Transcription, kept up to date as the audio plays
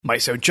My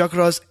Seven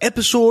Chakras,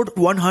 episode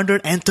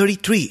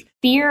 133.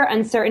 Fear,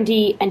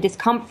 uncertainty, and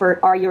discomfort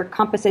are your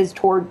compasses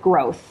toward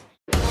growth.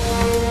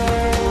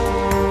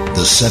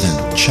 The seven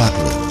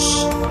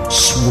chakras,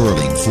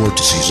 swirling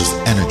vortices of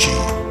energy,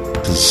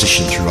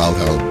 positioned throughout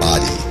our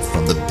body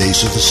from the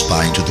base of the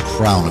spine to the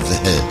crown of the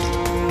head.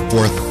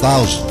 For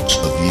thousands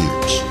of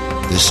years,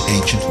 this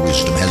ancient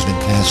wisdom has been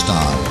passed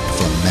on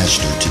from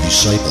master to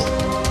disciple.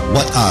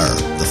 What are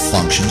the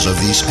functions of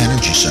these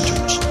energy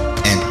centers?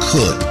 And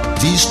could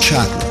these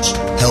chakras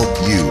help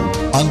you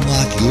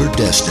unlock your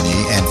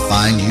destiny and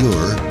find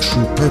your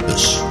true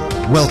purpose?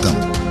 Welcome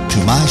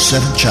to My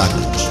Seven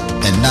Chakras.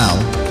 And now,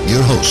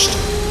 your host,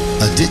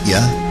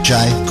 Aditya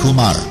Jai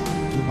Kumar.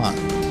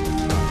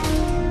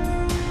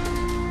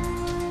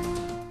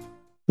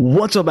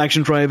 What's up,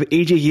 Action Tribe?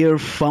 AJ here,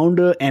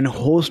 founder and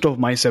host of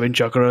My Seven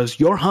Chakras,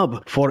 your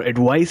hub for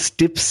advice,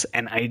 tips,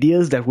 and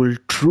ideas that will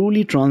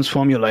truly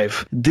transform your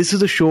life. This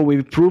is a show where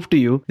we prove to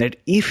you that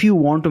if you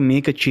want to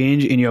make a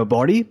change in your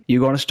body, you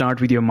got to start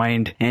with your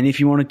mind. And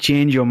if you want to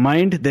change your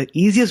mind, the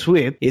easiest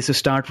way is to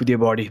start with your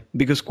body.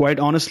 Because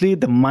quite honestly,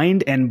 the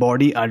mind and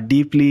body are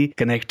deeply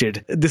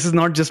connected. This is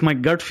not just my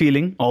gut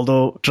feeling,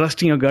 although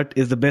trusting your gut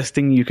is the best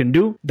thing you can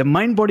do. The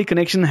mind-body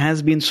connection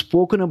has been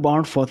spoken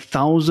about for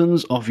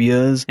thousands of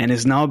years and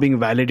is now being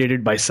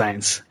validated by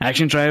science.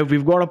 Action Tribe,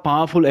 we've got a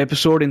powerful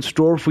episode in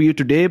store for you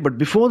today, but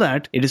before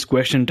that, it is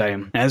question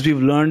time. As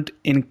we've learned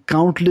in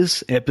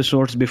countless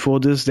episodes before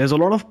this, there's a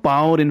lot of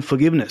power in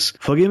forgiveness.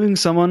 Forgiving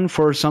someone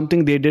for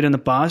something they did in the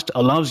past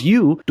allows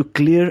you to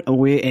clear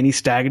away any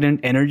stagnant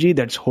energy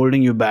that's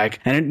holding you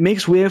back, and it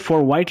makes way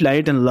for white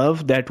light and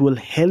love that will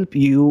help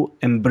you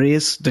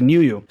embrace the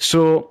new you.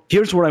 So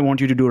here's what I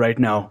want you to do right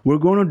now. We're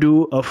going to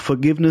do a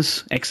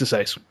forgiveness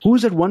exercise.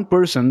 Who's that one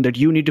person that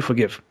you need to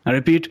forgive? I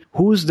repeat,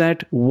 who's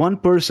that one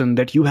person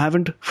that you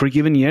haven't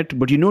forgiven yet,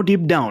 but you know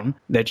deep down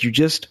that you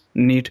just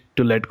need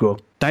to let go?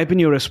 Type in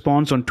your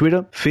response on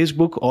Twitter,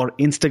 Facebook, or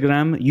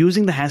Instagram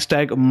using the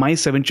hashtag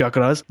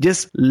My7Chakras.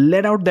 Just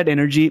let out that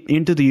energy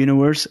into the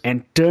universe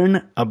and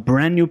turn a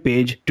brand new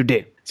page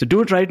today. So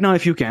do it right now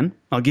if you can.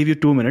 I'll give you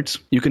 2 minutes.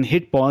 You can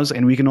hit pause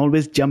and we can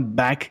always jump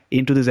back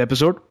into this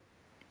episode.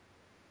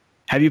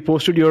 Have you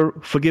posted your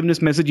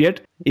forgiveness message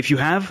yet? If you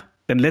have,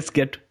 then let's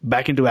get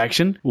back into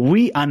action.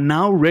 We are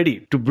now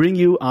ready to bring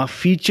you our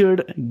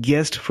featured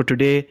guest for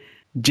today,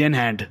 Jenn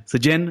Hand. So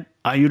Jenn,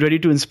 are you ready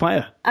to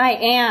inspire? I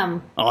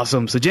am.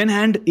 Awesome. So Jenn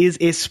Hand is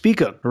a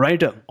speaker,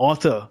 writer,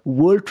 author,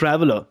 world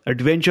traveler,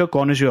 adventure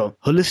connoisseur,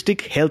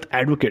 holistic health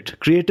advocate,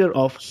 creator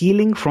of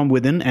Healing From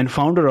Within, and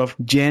founder of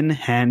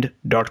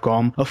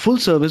JennHand.com, a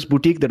full-service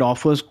boutique that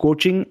offers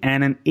coaching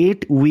and an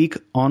 8-week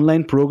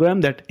online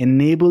program that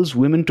enables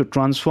women to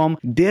transform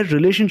their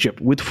relationship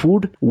with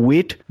food,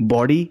 weight,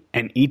 body,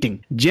 and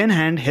eating. Jenn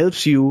Hand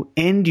helps you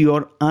end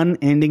your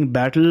unending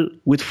battle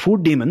with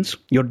food demons,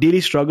 your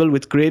daily struggle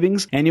with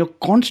cravings, and your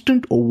constant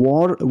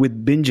war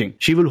with binging.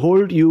 She will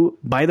hold you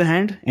by the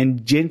hand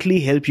and gently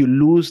help you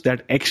lose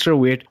that extra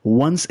weight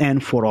once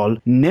and for all,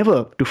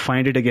 never to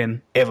find it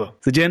again, ever.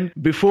 So Jenn,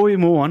 before we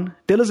move on,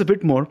 tell us a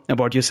bit more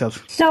about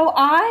yourself. So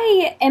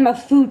I am a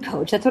food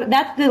coach.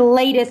 That's the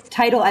latest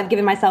title I've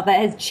given myself that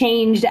has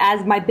changed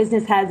as my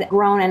business has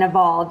grown and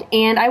evolved.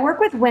 And I work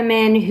with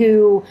women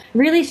who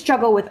really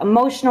struggle with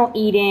emotional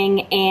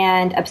eating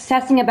and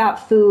obsessing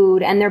about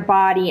food and their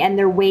body and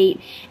their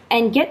weight,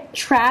 and get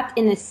trapped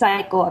in this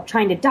cycle of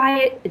trying to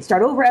diet and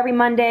start over every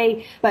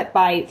Monday, but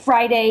by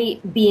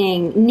Friday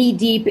being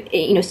knee-deep,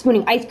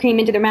 spooning ice cream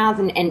into their mouths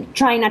and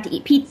trying not to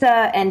eat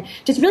pizza and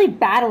just really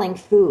battling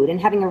food and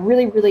having a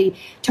really, really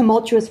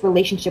tumultuous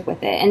relationship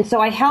with it. And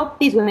so I help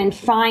these women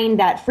find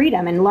that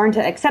freedom and learn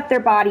to accept their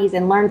bodies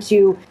and learn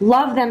to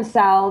love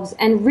themselves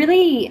and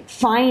really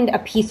find a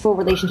peaceful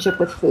relationship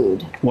with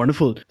food.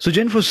 Wonderful. So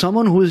Jenn, for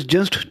someone who is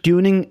just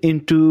tuning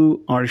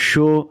into our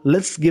show,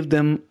 let's give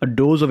them a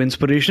dose of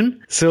inspiration.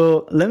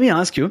 So let me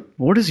ask you,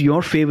 what is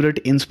your favorite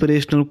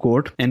inspirational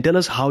quote, and tell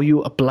us how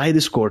you apply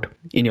this quote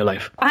in your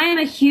life? I am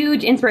a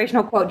huge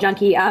inspirational quote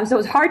junkie, so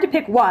it's hard to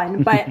pick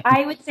one, but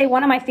I would say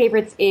one of my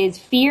favorites is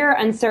fear,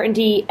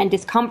 uncertainty, and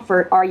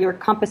discomfort are your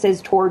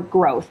compasses toward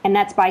growth. And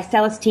that's by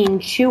Celestine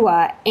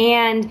Chua.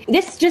 And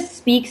this just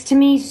speaks to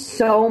me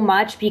so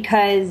much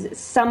because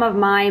some of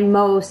my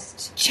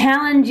most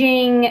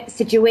challenging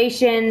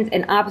situations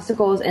and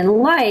obstacles in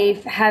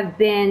life have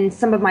been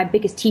some of my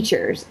biggest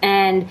teachers.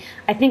 And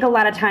I think a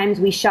lot of times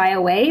we shy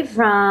away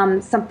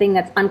from something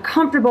that's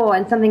uncomfortable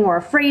and something we're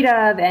afraid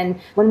of, and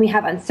when we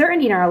have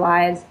uncertainty in our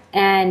lives.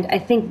 And I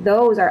think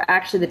those are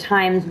actually the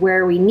times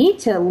where we need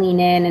to lean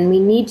in and we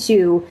need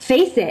to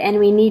face it and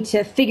we need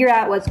to figure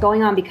out what's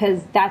going on,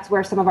 because that's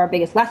where some of our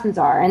biggest lessons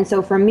are. And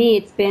so for me,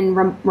 it's been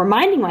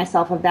reminding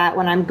myself of that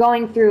when I'm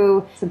going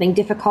through something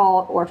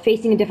difficult or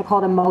facing a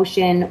difficult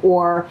emotion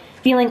or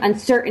feeling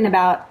uncertain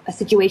about a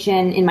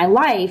situation in my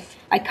life,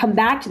 I come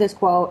back to this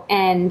quote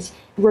and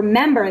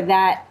remember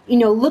that,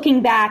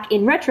 looking back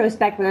in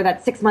retrospect, whether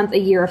that's 6 months, a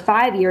year, or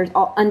 5 years,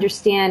 I'll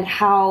understand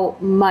how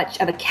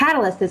much of a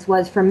catalyst this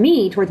was for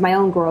me towards my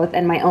own growth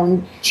and my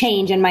own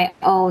change and my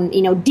own,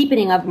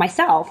 deepening of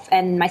myself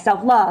and my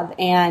self-love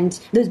and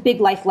those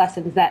big life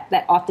lessons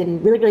that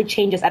often really, really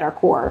change us at our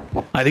core.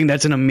 I think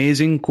that's an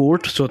amazing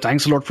quote. So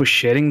thanks a lot for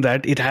sharing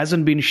that. It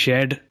hasn't been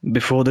shared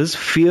before this.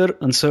 Fear,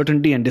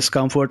 uncertainty, and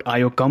discomfort are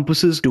your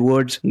compasses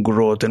towards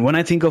growth. And when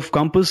I think of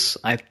compass,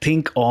 I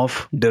think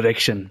of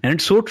direction. And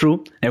it's so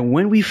true. And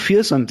when we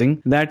fear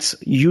something, that's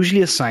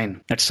usually a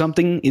sign that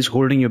something is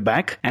holding you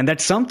back. And that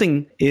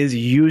something is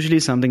usually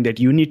something that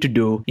you need to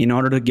do in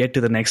order to get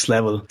to the next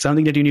level.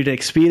 Something that you need to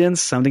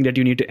experience, something that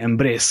you need to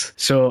embrace.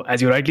 So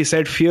as you rightly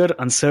said, fear,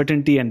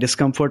 uncertainty, and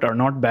discomfort are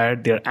not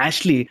bad. They're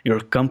actually your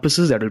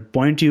compasses that will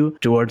point you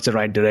towards the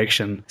right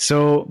direction.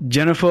 So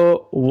Jennifer,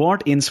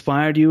 what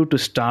inspired you to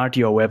start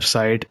your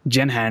website,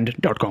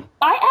 jennhand.com?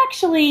 I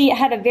actually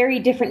had a very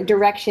different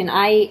direction.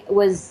 I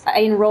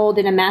enrolled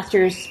in a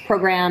master's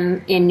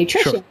program in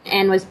nutrition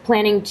and was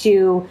planning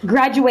to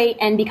graduate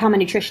and become a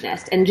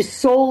nutritionist and just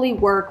solely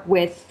work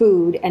with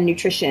food and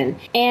nutrition.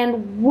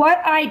 And what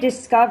I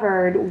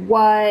discovered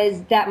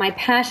was that my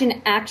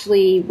passion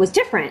actually was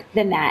different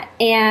than that.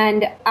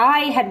 And I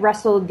had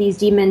wrestled these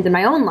demons in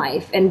my own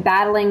life and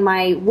battling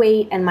my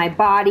weight and my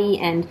body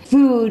and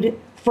food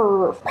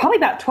for probably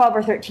about 12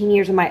 or 13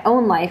 years of my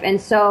own life.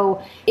 And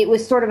so it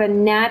was sort of a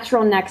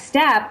natural next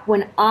step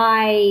when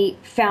I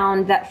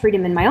found that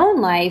freedom in my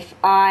own life.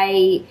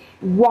 I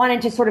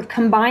wanted to sort of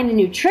combine the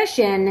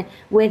nutrition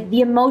with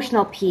the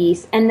emotional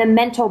piece and the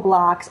mental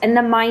blocks and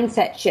the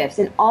mindset shifts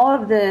and all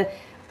of the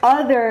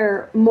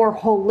other more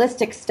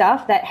holistic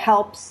stuff that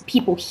helps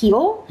people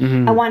heal.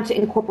 Mm-hmm. I wanted to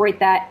incorporate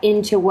that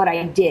into what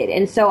I did.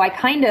 And so I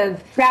kind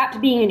of scrapped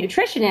being a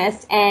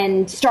nutritionist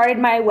and started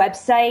my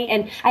website.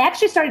 And I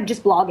actually started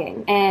just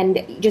blogging. And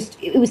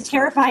it was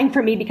terrifying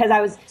for me because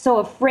I was so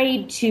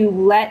afraid to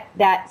let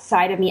that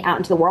side of me out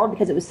into the world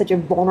because it was such a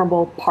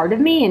vulnerable part of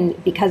me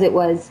and because it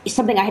was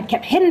something I had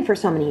kept hidden for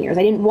so many years.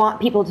 I didn't want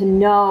people to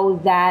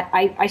know that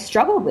I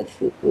struggled with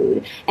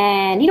food.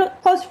 And,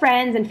 close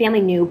friends and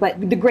family knew,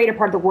 but the greater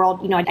part of the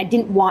world, I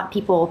didn't want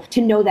people to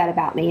know that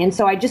about me. And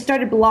so I just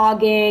started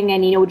blogging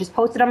and, just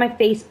posted on my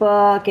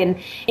Facebook. And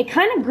it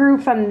kind of grew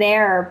from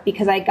there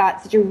because I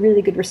got such a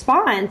really good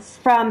response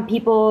from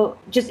people,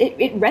 just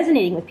it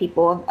resonating with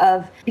people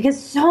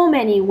because so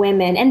many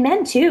women and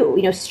men too,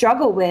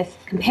 struggle with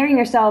comparing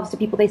themselves to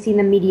people they see in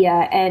the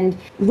media and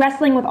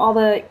wrestling with all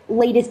the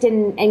latest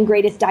and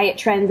greatest diet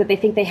trends that they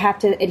think they have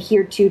to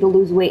adhere to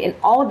lose weight and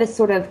all of this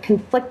sort of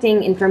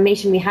conflicting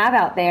information we have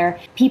out there.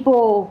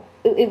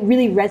 It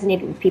really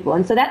resonated with people.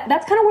 And so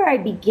that's kind of where I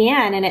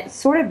began, and it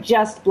sort of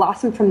just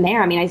blossomed from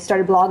there. I mean, I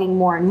started blogging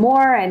more and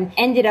more and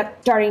ended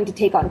up starting to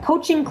take on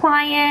coaching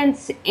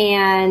clients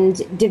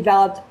and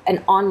developed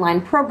an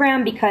online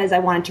program because I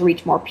wanted to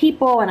reach more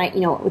people. And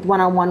with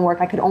one-on-one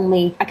work, I could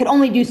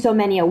only do so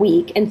many a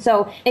week. And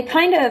so it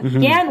kind of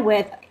began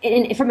with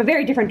from a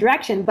very different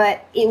direction,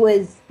 but it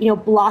was,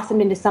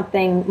 blossomed into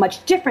something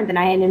much different than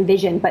I had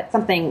envisioned, but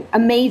something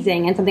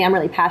amazing and something I'm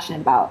really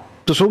passionate about.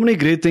 So many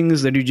great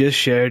things that you just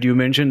shared. You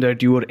mentioned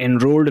that you were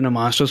enrolled in a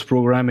master's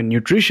program in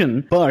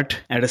nutrition, but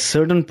at a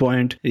certain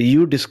point,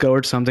 you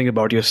discovered something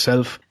about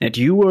yourself that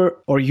you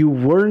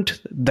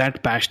weren't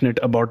that passionate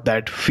about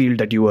that field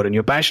that you were in.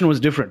 Your passion was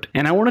different.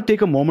 And I want to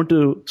take a moment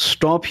to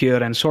stop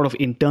here and sort of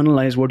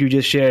internalize what you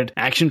just shared.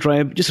 Action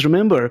Tribe, just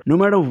remember, no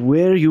matter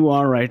where you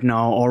are right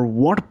now or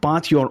what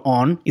path you're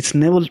on, it's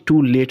never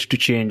too late to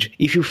change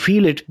if you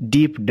feel it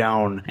deep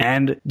down.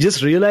 And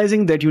just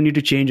realizing that you need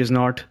to change is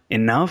not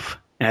enough.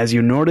 As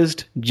you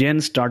noticed, Jen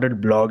started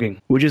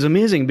blogging, which is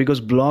amazing because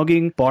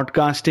blogging,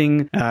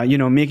 podcasting,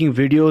 making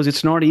videos,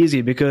 it's not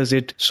easy because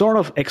it sort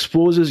of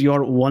exposes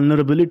your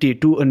vulnerability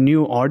to a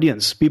new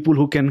audience, people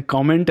who can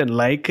comment and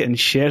like and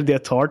share their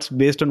thoughts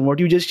based on what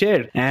you just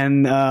shared.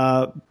 And,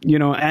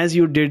 as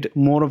you did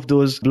more of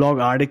those blog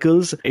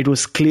articles, it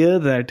was clear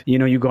that,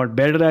 you got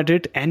better at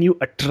it and you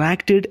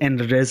attracted and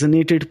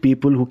resonated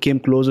people who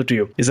came closer to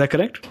you. Is that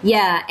correct?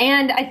 Yeah.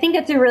 And I think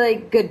it's a really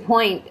good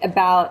point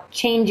about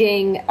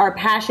changing our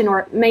passion,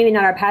 or maybe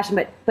not our passion,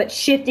 but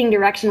shifting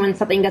direction when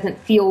something doesn't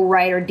feel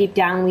right or deep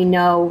down we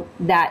know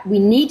that we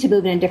need to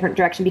move in a different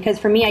direction. Because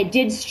for me, I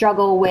did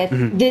struggle with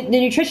the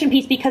nutrition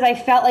piece because I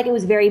felt like it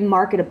was very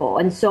marketable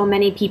and so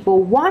many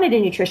people wanted a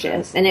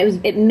nutritionist and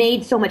it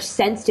made so much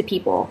sense to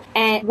people.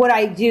 And what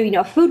I do,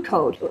 a food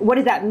code, what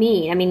does that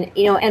mean? I mean,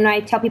 and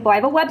I tell people I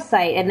have a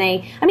website and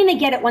they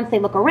get it once they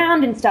look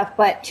around and stuff,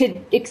 but to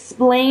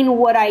explain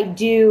what I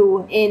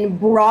do in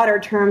broader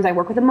terms, I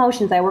work with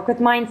emotions, I work with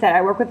mindset,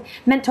 I work with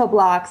mental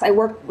blocks, I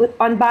work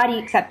on body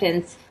acceptance.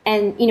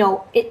 And,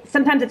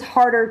 sometimes it's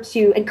harder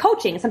in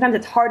coaching, sometimes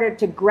it's harder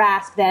to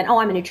grasp than,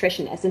 I'm a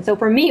nutritionist. And so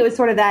for me, it was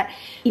sort of that,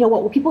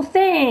 what will people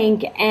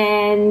think?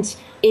 And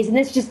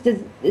this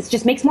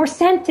just makes more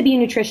sense to be a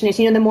nutritionist,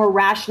 the more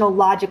rational,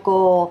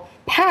 logical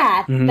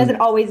path doesn't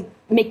always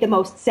make the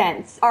most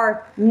sense.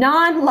 Our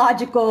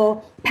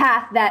non-logical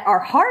path that our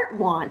heart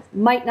wants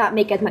might not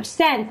make as much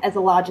sense as a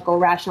logical,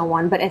 rational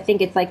one. But I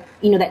think it's like,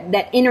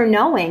 that inner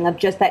knowing of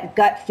just that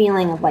gut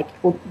feeling of like,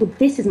 well,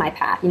 this is my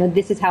path.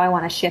 This is how I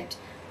want to shift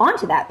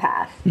onto that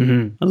path.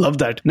 I love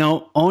that.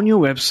 Now, on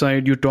your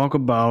website, you talk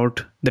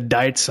about the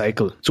diet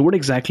cycle. So what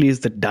exactly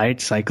is the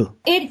diet cycle?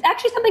 It's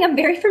actually something I'm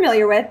very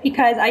familiar with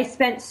because I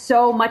spent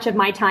so much of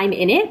my time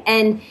in it.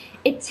 And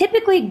it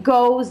typically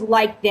goes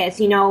like this,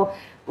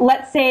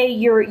 let's say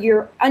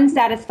you're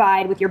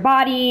unsatisfied with your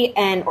body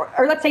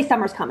or let's say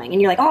summer's coming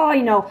and you're like,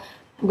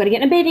 I'm going to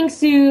get in a bathing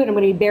suit. I'm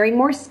going to be bearing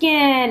more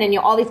skin, and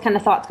all these kind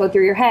of thoughts go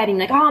through your head. And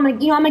you're like, I'm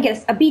going to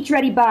get a beach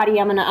ready body.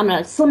 I'm going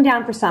to slim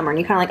down for summer. And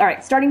you're kind of like, all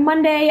right, starting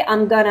Monday,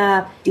 I'm going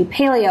to do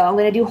paleo. I'm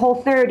going to do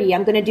Whole30.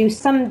 I'm going to do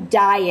some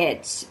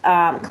diet,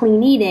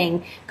 clean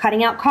eating,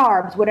 cutting out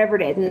carbs, whatever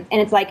it is.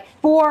 And it's like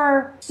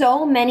for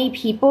so many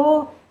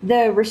people,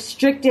 the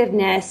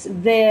restrictiveness,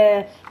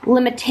 the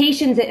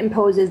limitations it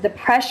imposes, the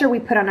pressure we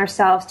put on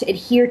ourselves to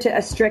adhere to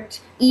a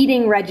strict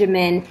eating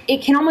regimen,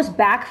 it can almost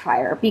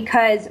backfire.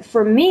 Because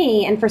for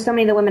me and for so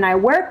many of the women I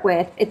work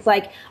with, it's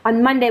like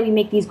on Monday we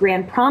make these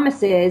grand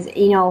promises,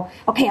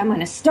 okay, I'm going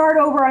to start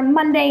over on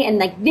Monday and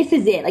like this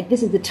is it. Like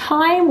this is the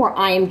time where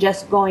I am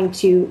just going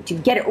to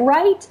get it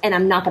right and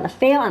I'm not going to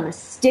fail. I'm going to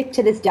stick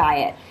to this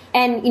diet.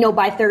 And,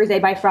 by Thursday,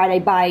 by Friday,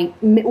 by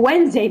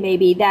Wednesday,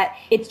 maybe, that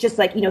it's just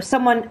like,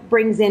 someone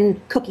brings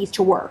in cookies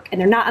to work and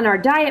they're not on our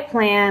diet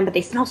plan, but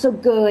they smell so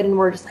good. And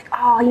we're just like,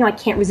 I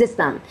can't resist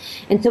them.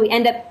 And so we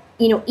end up,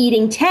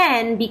 eating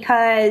 10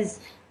 because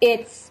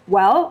it's,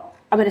 I'm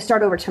going to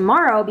start over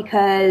tomorrow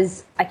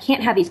because I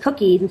can't have these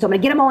cookies. And so I'm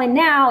going to get them all in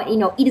now,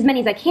 eat as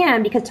many as I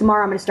can because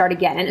tomorrow I'm going to start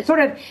again. And it sort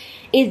of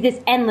is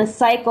this endless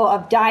cycle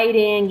of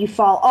dieting. You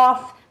fall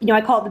off. I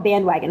call it the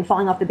bandwagon,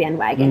 falling off the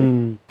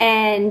bandwagon.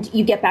 And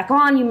you get back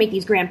on, you make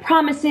these grand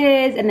promises,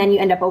 and then you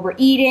end up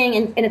overeating.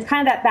 And it's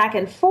kind of that back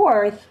and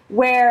forth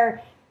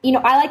where,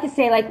 I like to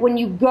say, like, when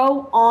you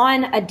go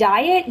on a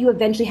diet, you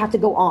eventually have to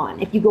go on.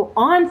 If you go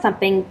on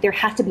something, there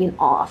has to be an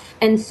off.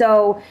 And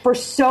so for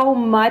so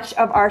much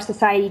of our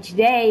society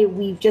today,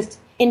 we've just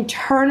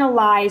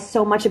internalized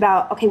so much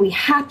about, okay, we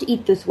have to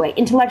eat this way.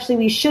 Intellectually,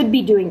 we should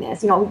be doing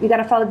this. We got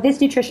to follow this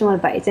nutritional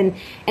advice.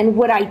 And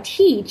what I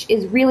teach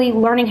is really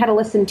learning how to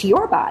listen to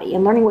your body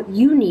and learning what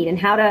you need and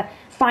how to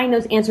find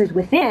those answers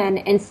within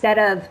instead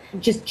of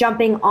just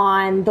jumping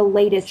on the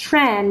latest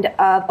trend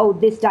of,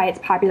 this diet's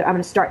popular, I'm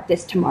going to start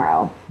this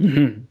tomorrow.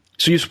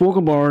 So you spoke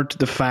about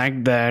the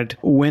fact that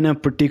when a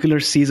particular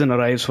season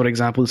arrives, for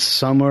example,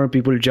 summer,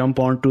 people jump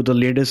onto the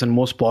latest and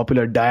most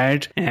popular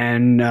diet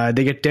and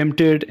they get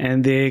tempted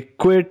and they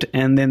quit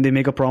and then they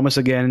make a promise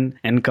again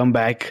and come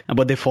back,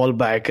 but they fall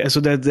back. So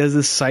there's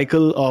this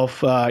cycle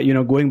of,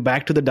 going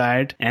back to the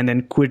diet and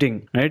then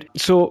quitting, right?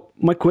 So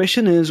my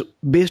question is,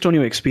 based on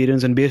your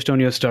experience and based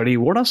on your study,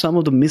 what are some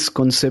of the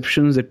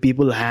misconceptions that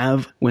people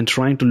have when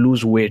trying to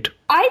lose weight?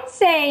 I'd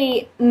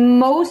say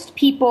most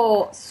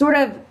people sort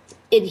of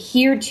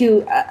adhere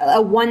to a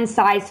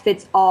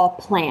one-size-fits-all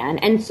plan.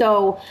 And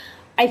so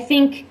I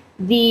think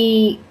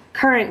the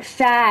current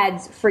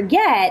fads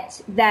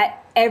forget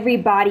that every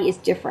body is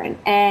different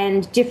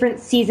and different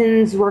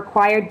seasons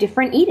require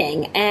different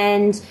eating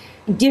and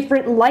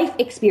different life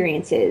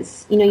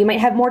experiences. You might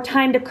have more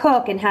time to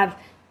cook and have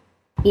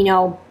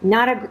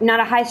not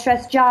a high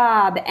stress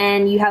job,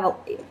 and you have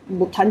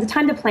tons of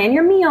time to plan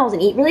your meals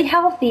and eat really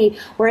healthy,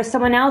 whereas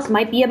someone else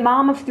might be a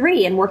mom of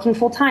 3 and working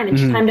full time and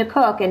she's time to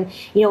cook, and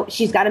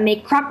she's got to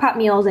make crock pot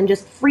meals and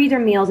just freezer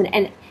meals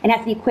and has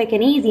to be quick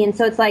and easy. And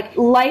so it's like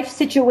life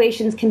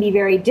situations can be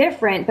very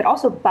different, but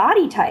also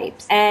body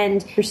types.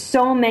 And there's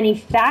so many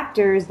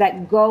factors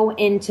that go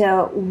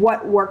into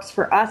what works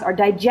for us: our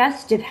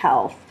digestive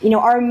health,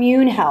 our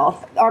immune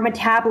health, our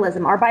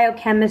metabolism, our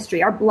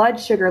biochemistry, our blood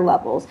sugar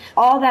levels.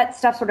 All that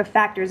stuff sort of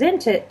factors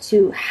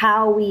into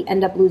how we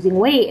end up losing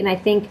weight. And I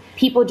think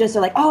people just are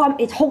like,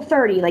 it's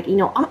Whole30, like,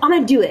 I'm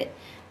going to do it.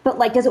 But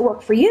like, does it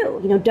work for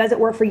you? Does it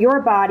work for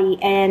your body?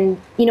 And,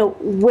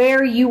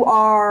 where you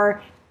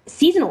are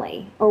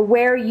seasonally, or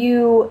where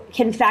you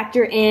can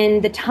factor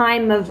in the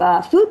time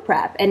of food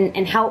prep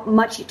and how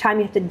much time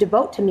you have to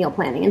devote to meal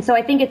planning. And so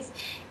I think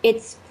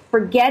it's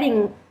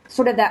forgetting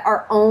sort of that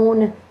our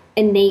own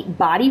innate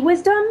body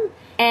wisdom.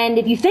 And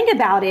if you think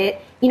about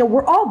it,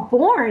 we're all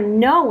born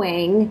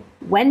knowing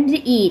when to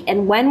eat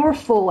and when we're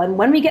full and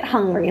when we get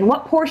hungry and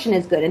what portion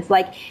is good. It's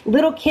like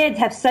little kids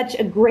have such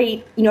a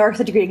great, are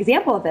such a great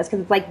example of this,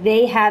 because it's like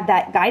they have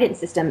that guidance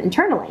system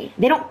internally.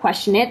 They don't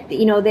question it.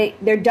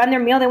 They're done their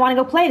meal. They want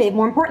to go play. They have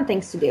more important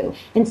things to do.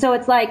 And so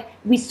it's like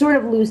we sort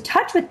of lose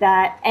touch with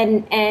that.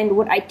 And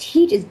what I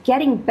teach is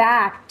getting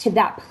back to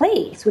that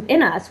place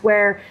within us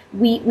where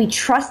we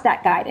trust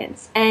that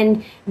guidance.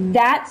 And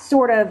that's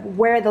sort of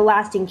where the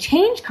lasting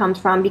change comes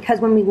from, because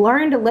when we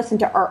learn to listen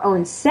to our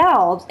own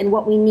selves and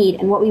what we need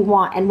and what we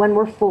want and when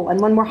we're full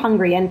and when we're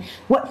hungry and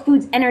what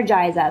foods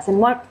energize us and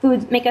what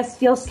foods make us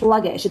feel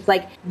sluggish, it's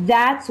like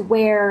that's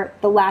where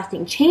the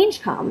lasting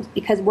change comes,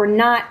 because we're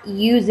not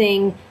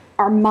using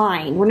our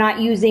mind. We're not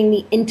using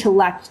the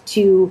intellect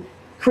to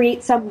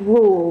create some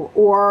rule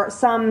or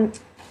some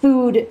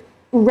food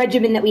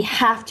regimen that we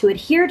have to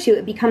adhere to.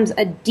 It becomes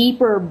a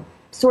deeper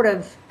sort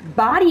of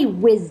body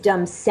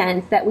wisdom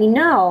sense that we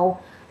know,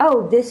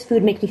 oh, this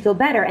food makes me feel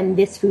better and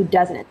this food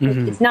doesn't.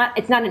 It's not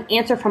an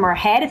answer from our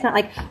head. It's not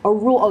like a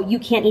rule, oh, you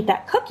can't eat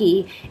that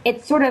cookie.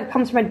 It sort of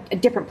comes from a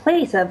different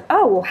place of,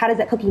 oh, well, how does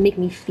that cookie make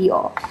me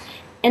feel?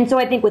 And so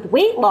I think with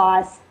weight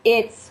loss,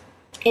 it's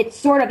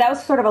sort of, that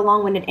was sort of a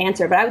long-winded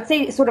answer, but I would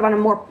say sort of on a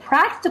more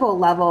practical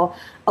level,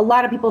 a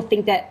lot of people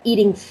think that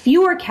eating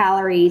fewer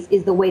calories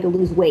is the way to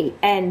lose weight.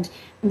 And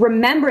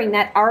remembering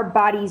that our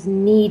bodies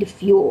need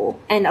fuel.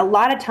 And a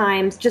lot of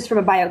times, just from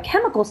a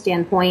biochemical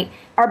standpoint,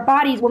 our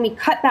bodies, when we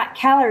cut back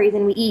calories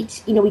and we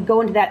eat, we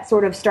go into that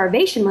sort of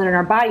starvation mode in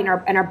our body,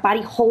 and our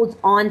body holds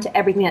on to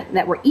everything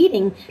that we're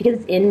eating because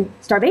it's in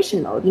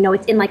starvation mode.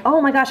 It's in like,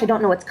 oh my gosh, I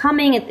don't know what's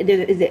coming.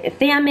 Is it a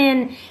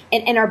famine?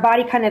 And our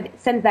body kind of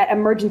sends that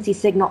emergency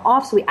signal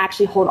off, so we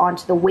actually hold on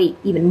to the weight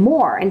even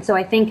more. And so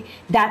I think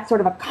that's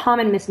sort of a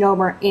common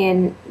misnomer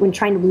when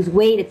trying to lose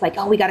weight. It's like,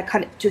 oh, we got to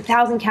cut it to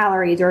 1,000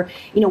 calories, or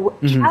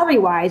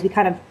calorie-wise, we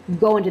kind of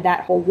go into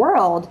that whole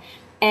world.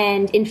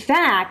 And in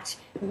fact,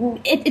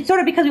 it's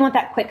sort of because we want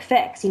that quick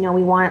fix. We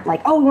want we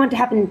want it to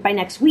happen by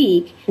next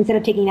week, instead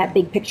of taking that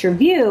big picture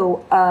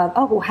view of,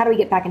 oh, well, how do we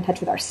get back in touch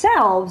with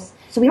ourselves?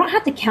 So we don't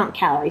have to count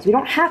calories. We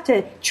don't have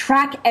to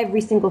track every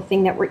single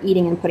thing that we're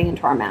eating and putting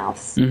into our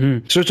mouths.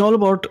 So it's all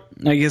about,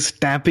 I guess,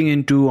 tapping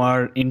into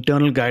our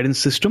internal guidance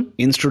system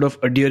instead of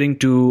adhering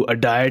to a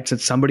diet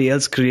that somebody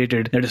else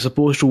created that is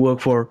supposed to work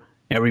for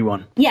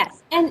everyone.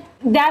 Yes. And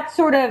that's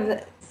sort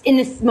of, in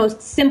the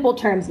most simple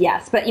terms,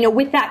 yes. But,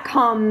 with that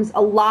comes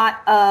a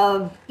lot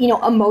of,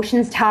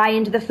 emotions tie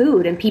into the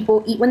food, and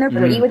people eat when they're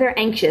bored, eat when they're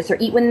anxious, or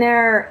eat when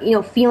they're,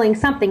 feeling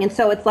something. And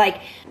so it's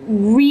like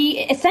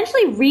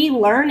essentially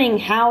relearning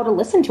how to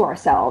listen to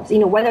ourselves,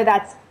 whether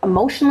that's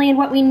emotionally in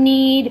what we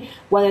need,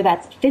 whether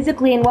that's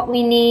physically in what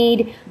we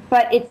need.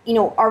 But it's,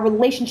 our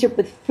relationship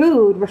with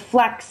food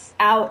reflects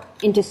out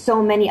into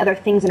so many other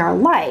things in our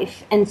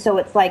life. And so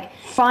it's like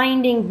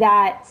finding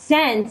that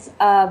sense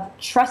of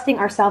trusting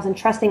ourselves and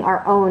trusting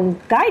our own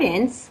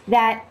guidance,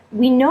 that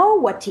we know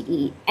what to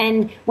eat.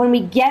 And when we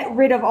get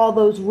rid of all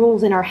those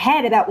rules in our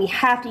head about we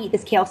have to eat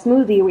this kale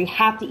smoothie, or we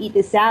have to eat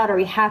this salad, or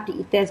we have to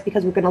eat this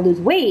because we're going to lose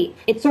weight,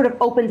 it sort of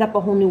opens up a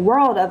whole new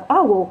world of,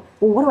 oh,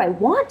 well, what do I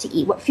want to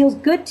eat? What feels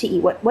good to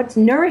eat? What's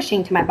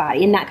nourishing to my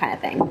body? And that kind of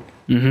thing.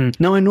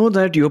 Now, I know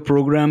that your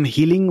program,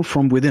 Healing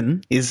from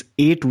Within, is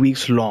 8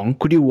 weeks long.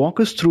 Could you walk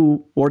us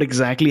through what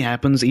exactly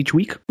happens each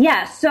week?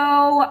 Yeah,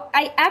 so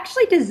I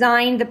actually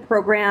designed the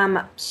program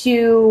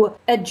to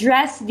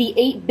address the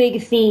 8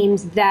 big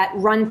themes that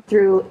run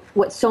through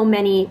what so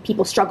many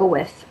people struggle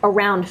with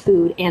around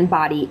food and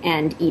body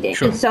and eating.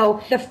 Sure. And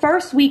so the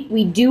first week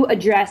we do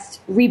address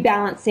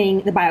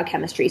rebalancing the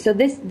biochemistry. So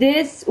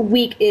this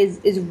week is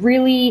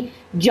really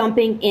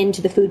jumping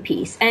into the food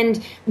piece.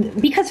 And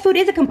because food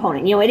is a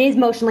component, it is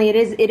emotionally, it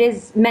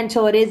is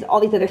mental, it is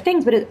all these other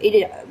things, but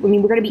we're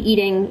going to be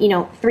eating,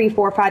 3,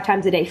 4, 5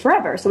 times a day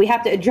forever. So we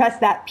have to address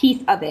that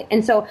piece of it.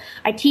 And so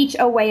I teach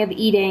a way of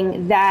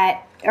eating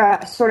that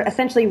sort of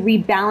essentially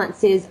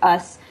rebalances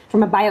us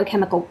from a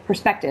biochemical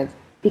perspective.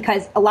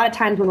 Because a lot of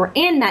times when we're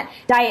in that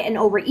diet and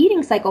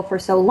overeating cycle for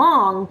so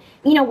long,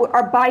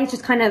 our body's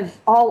just kind of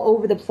all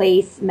over the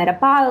place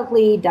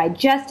metabolically,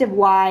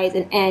 digestive-wise,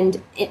 and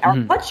our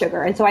blood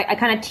sugar. And so I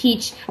kind of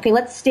teach, okay,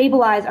 let's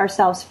stabilize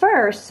ourselves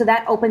first, so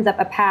that opens up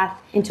a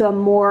path into a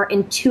more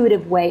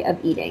intuitive way of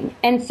eating.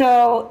 And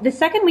so the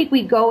second week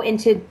we go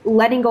into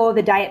letting go of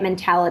the diet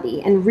mentality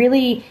and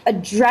really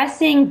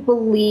addressing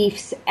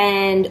beliefs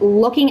and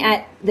looking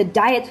at the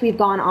diets we've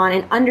gone on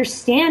and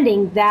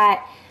understanding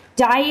that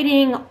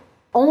dieting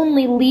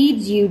only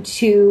leads you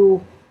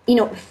to,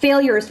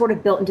 failure is sort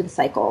of built into the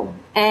cycle,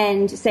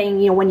 and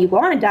saying, when you go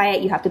on a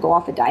diet, you have to go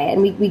off a diet.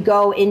 And we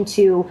go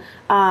into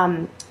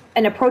an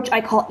approach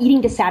I call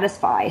eating to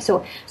satisfy.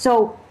 So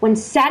when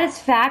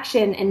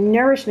satisfaction and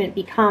nourishment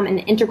become an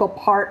integral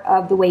part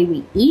of the way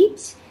we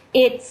eat,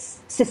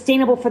 it's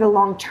sustainable for the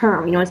long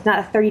term. It's not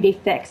a 30-day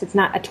fix. It's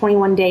not a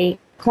 21-day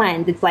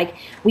cleanse. It's like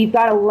we've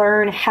got to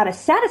learn how to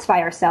satisfy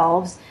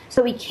ourselves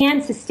so we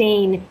can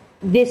sustain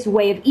this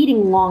way of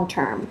eating long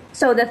term.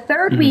 So the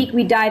third week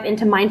we dive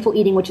into mindful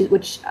eating, which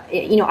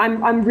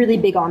I'm really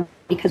big on,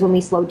 because when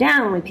we slow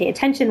down, when we pay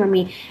attention, when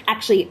we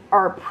actually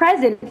are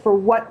present for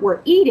what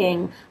we're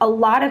eating, a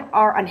lot of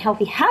our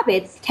unhealthy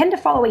habits tend to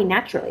fall away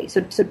naturally.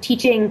 So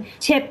teaching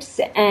tips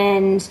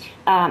and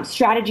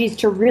strategies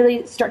to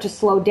really start to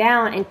slow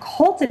down and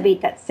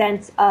cultivate that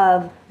sense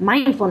of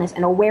mindfulness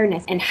and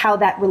awareness and how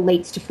that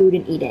relates to food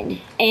and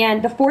eating.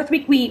 And the fourth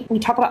week, we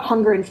talk about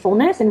hunger and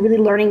fullness and really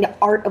learning the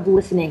art of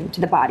listening to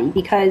the body,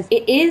 because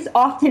it is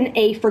often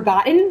a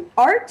forgotten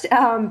art,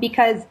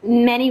 because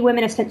many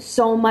women have spent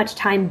so much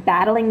time battling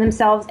battling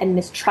themselves and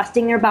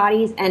mistrusting their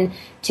bodies, and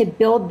to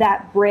build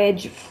that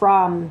bridge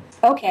from,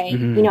 okay,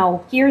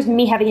 here's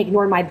me having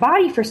ignored my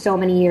body for so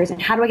many years,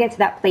 and how do I get to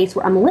that place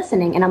where I'm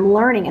listening and I'm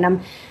learning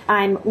and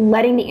I'm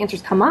letting the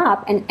answers come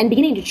up and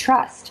beginning to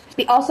trust.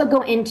 We also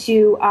go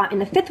into, in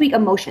the 5th week,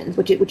 emotions,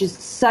 which is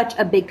such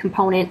a big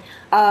component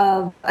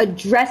of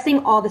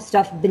addressing all the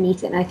stuff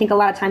beneath it. And I think a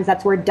lot of times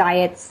that's where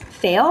diets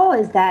fail,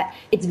 is that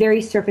it's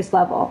very surface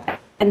level.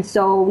 And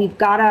so we've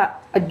got to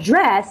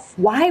address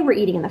why we're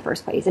eating in the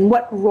first place and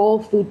what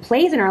role food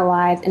plays in our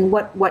lives and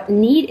what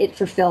need it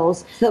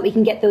fulfills, so that we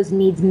can get those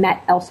needs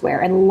met elsewhere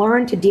and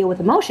learn to deal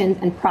with emotions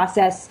and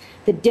process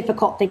the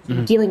difficult things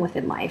we're dealing with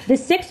in life. The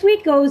 6th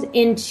week goes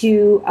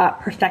into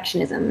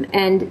perfectionism.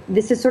 And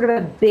this is sort of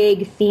a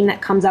big theme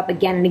that comes up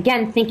again and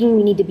again, thinking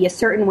we need to be a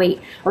certain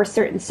weight or a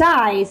certain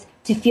size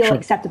to feel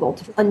acceptable,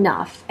 to feel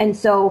enough. And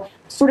so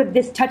sort of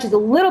this touches a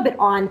little bit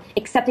on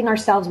accepting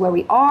ourselves where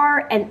we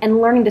are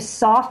and learning to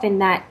soften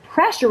that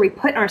pressure we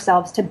put on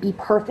ourselves to be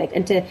perfect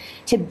and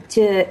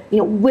to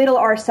whittle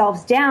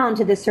ourselves down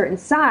to this certain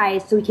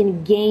size so we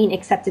can gain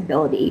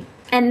acceptability.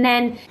 And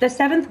then the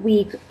 7th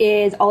week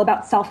is all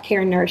about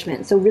self-care and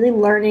nourishment. So really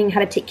learning how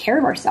to take care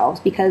of ourselves,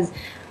 because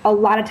a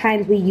lot of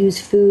times we use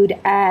food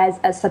as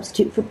a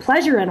substitute for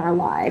pleasure in our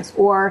lives,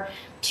 or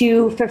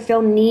to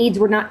fulfill needs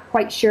we're not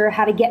quite sure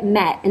how to get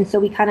met. And so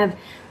we kind of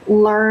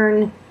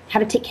learn how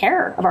to take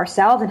care of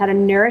ourselves and how to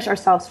nourish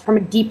ourselves from a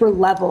deeper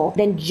level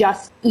than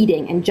just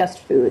eating and just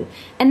food.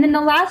 And then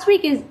the last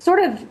week is sort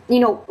of,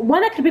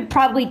 one that could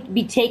probably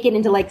be taken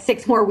into like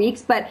 6 more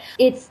weeks, but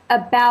it's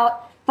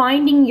about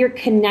finding your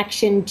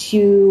connection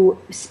to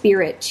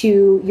spirit,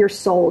 to your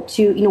soul,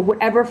 to,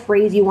 whatever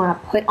phrase you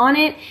want to put on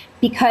it,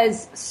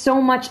 because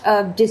so much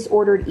of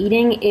disordered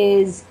eating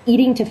is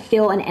eating to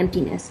fill an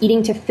emptiness,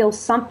 eating to fill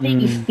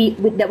something you feel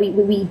that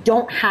we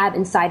don't have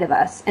inside of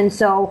us. And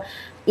so,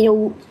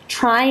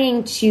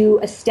 trying to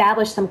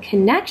establish some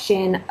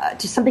connection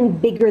to something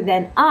bigger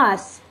than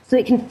us, so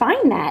it can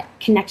find that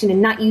connection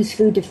and not use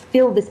food to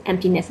fill this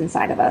emptiness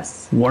inside of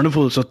us.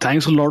 Wonderful. So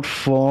thanks a lot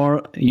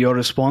for your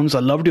response.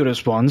 I loved your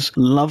response.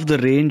 Love the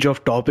range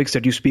of topics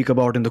that you speak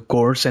about in the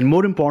course. And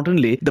more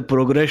importantly, the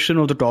progression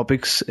of the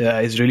topics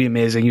is really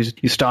amazing.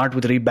 You start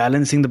with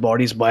rebalancing the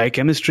body's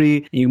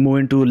biochemistry. You move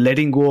into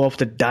letting go of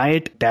the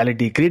diet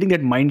mentality, creating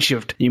that mind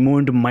shift. You move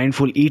into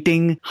mindful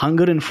eating,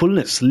 hunger and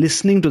fullness,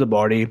 listening to the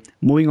body,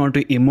 moving on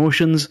to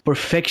emotions,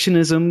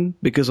 perfectionism,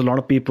 because a lot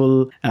of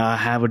people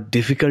have a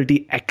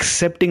difficulty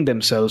accepting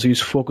themselves. So you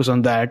focus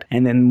on that,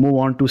 and then move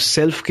on to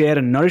self-care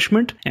and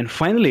nourishment. And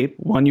finally,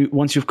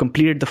 once you've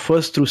completed the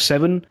 1st through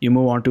 7, you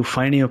move on to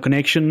finding your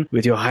connection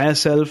with your higher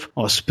self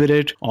or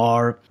spirit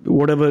or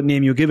whatever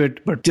name you give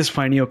it, but just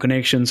finding your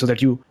connection so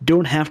that you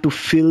don't have to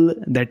fill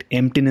that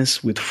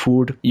emptiness with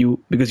food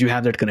because you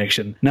have that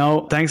connection.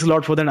 Now, thanks a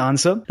lot for that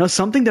answer. Now,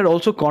 something that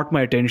also caught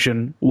my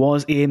attention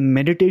was a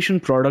meditation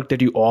product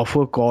that you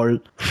offer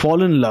called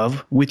Fall in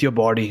Love with Your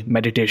Body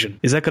Meditation.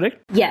 Is that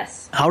correct?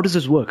 Yes. How does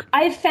this work?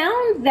 I've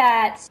found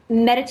that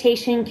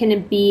meditation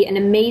can be an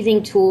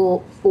amazing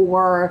tool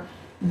for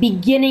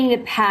beginning the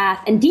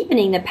path and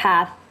deepening the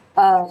path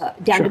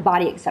down to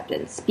body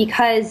acceptance,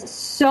 because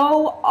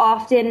so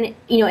often,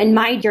 in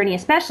my journey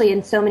especially,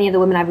 and so many of the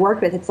women I've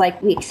worked with, it's like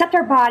we accept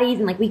our bodies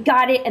and like we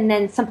got it, and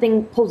then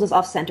something pulls us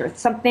off center.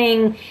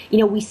 Something,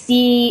 we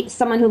see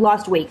someone who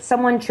lost weight,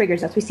 someone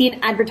triggers us. We see an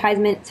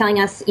advertisement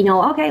telling us,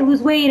 okay,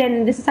 lose weight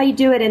and this is how you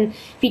do it, and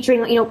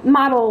featuring,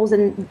 models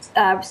and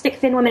stick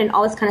thin women and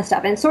all this kind of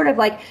stuff. And it's sort of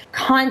like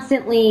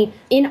constantly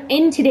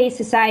in today's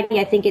society,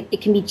 I think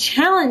it can be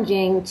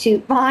challenging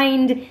to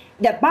find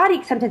that body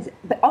acceptance,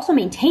 but also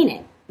maintain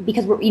it,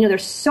 because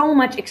there's so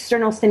much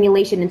external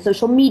stimulation in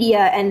social media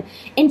and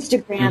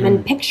Instagram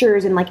and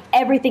pictures and like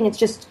everything. It's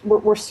just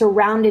we're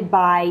surrounded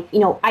by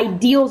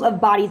ideals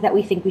of bodies that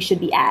we think we should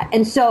be at.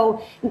 And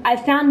so I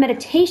found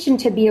meditation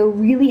to be a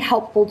really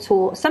helpful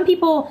tool. Some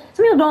people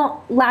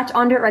don't latch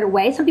onto it right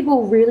away. Some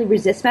people really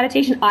resist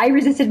meditation. I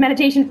resisted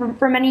meditation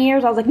for many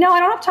years. I was like, no,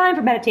 I don't have time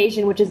for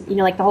meditation, which is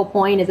like the whole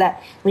point is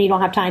that when you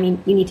don't have time,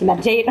 you need to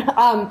meditate.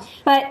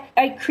 But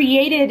I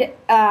created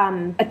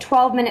a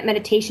 12-minute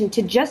meditation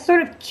to just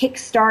sort of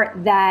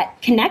kickstart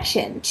that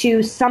connection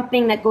to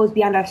something that goes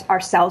beyond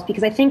ourselves.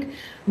 Because I think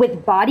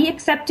with body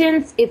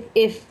acceptance,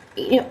 if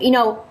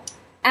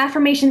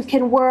affirmations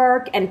can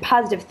work and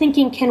positive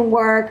thinking can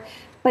work,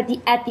 but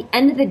at the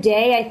end of the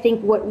day, I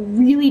think what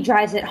really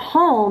drives it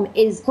home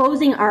is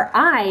closing our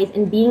eyes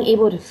and being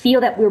able to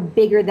feel that we're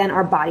bigger than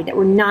our body, that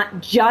we're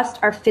not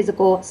just our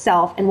physical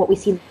self and what we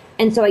see.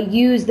 And so I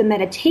use the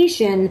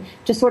meditation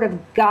to sort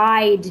of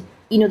guide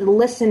the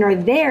listener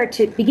there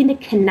to begin to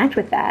connect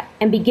with that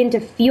and begin to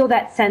feel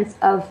that sense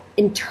of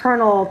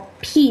internal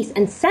peace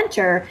and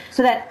center,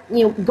 so that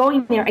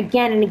going there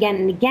again and again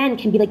and again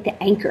can be like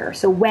the anchor.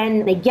 So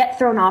when they get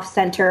thrown off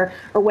center,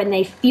 or when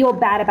they feel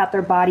bad about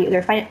their body, or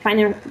they're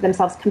finding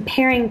themselves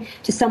comparing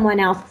to someone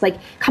else, it's like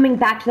coming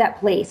back to that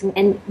place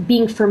and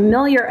being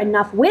familiar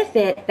enough with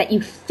it that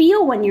you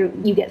feel when you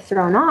get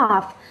thrown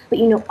off, but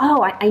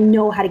I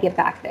know how to get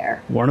back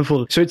there.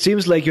 Wonderful. So it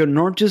seems like you're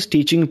not just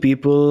teaching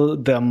people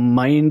the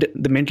mind,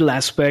 the mental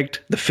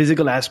aspect, the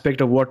physical aspect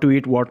of what to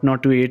eat, what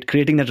not to eat,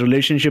 creating that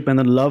relationship and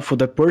the love for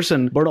that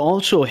person, but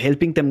also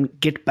helping them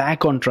get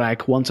back on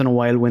track once in a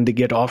while when they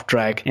get off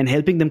track, and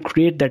helping them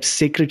create that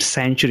sacred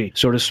sanctuary,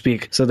 so to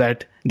speak, so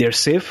that they're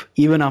safe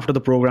even after the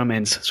program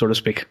ends, so to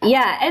speak.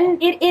 Yeah,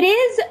 and it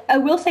is, I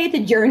will say it's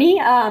a journey.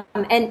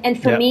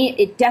 And for me,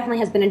 it definitely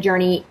has been a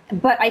journey.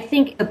 But I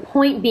think the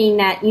point being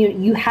that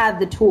you have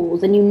the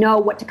tools, and you know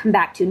what to come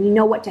back to, and you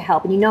know what to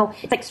help, and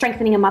it's like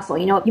strengthening a muscle.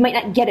 You might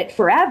not get it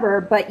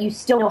forever, but you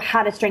still know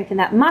how to strengthen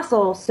that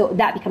muscle, so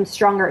that becomes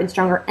stronger and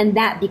stronger, and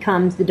that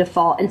becomes the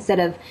default instead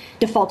of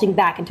defaulting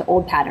back into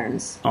old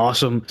patterns.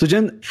 Awesome. So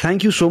Jenn,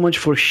 thank you so much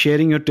for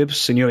sharing your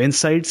tips and your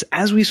insights.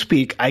 As we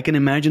speak, I can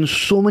imagine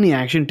so many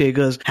action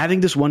takers having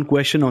this one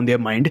question on their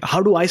mind: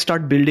 how do I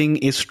start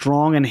building a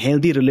strong and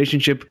healthy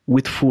relationship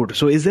with food?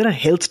 So is there a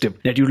health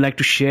tip that you'd like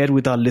to share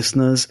with our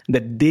listeners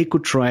that they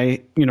could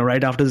try,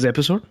 right after this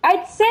episode?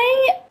 I'd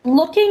say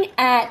looking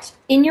at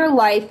in your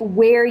life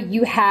where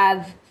you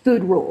have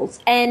food rules.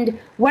 And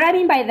what I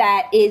mean by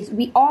that is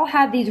we all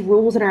have these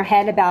rules in our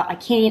head about I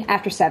can't eat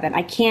after 7,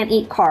 I can't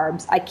eat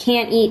carbs, I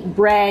can't eat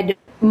bread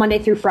Monday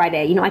through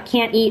Friday, I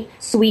can't eat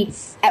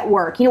sweets at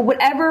work,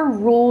 whatever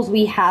rules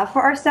we have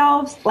for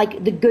ourselves,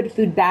 like the good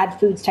food, bad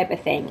foods type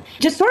of thing.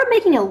 Just sort of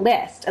making a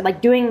list,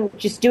 like doing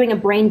a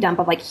brain dump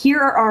of like, here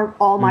are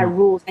all my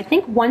rules. I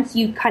think once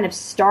you kind of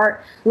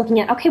start looking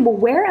at, okay, well,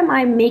 where am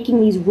I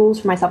making these rules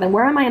for myself, and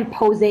where am I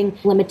imposing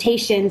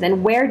limitations,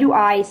 and where do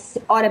I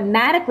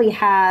automatically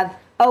have,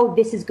 oh,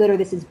 this is good or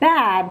this is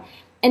bad,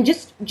 and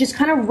just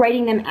kind of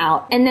writing them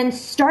out, and then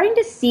starting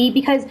to see,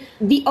 because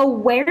the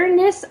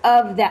awareness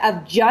of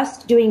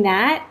just doing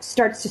that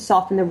starts to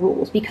soften the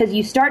rules, because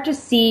you start to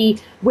see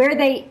where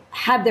they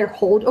have their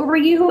hold over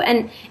you.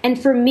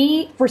 And for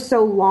me, for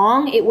so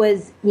long, it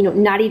was,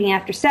 not eating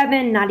after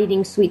 7, not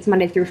eating sweets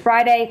Monday through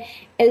Friday.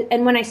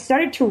 And when I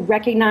started to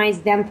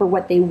recognize them for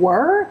what they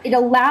were, it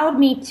allowed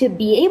me to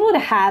be able to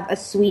have a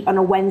sweet on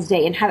a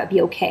Wednesday and have it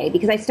be okay,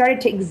 because I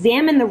started to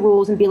examine the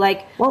rules and be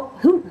like, well,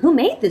 who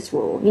made this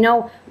rule?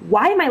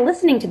 Why am I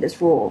listening to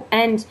this rule?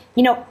 And,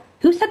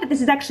 who said that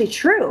this is actually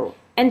true?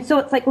 And so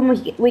it's like when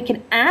we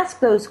can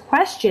ask those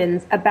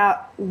questions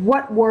about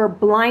what we're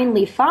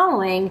blindly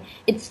following,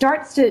 it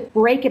starts to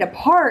break it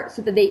apart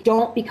so that they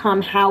don't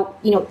become how,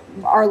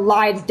 our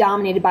lives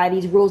dominated by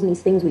these rules and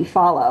these things we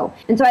follow.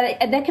 And so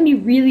that can be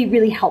really,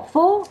 really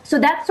helpful. So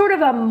that's sort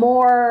of a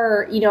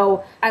more,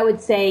 I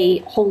would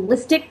say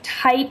holistic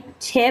type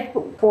tip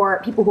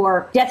for people who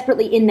are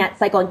desperately in that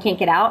cycle and can't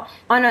get out.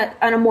 On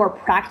a more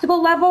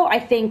practical level, I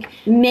think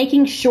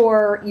making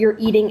sure you're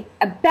eating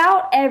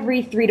about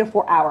every 3 to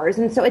 4 hours.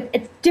 And so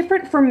it's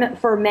different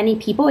for many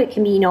people. It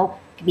can be, it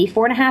could be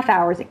 4.5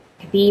 hours. It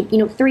could be,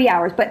 3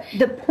 hours. But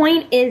the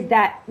point is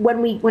that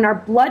when our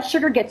blood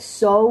sugar gets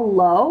so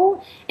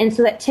low, and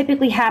so that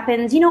typically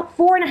happens,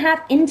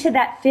 4.5 into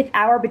that 5th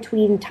hour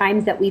between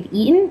times that we've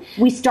eaten,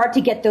 we start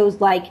to get those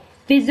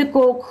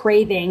physical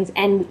cravings,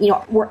 and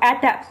we're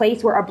at that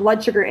place where our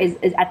blood sugar is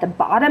at the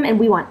bottom, and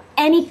we want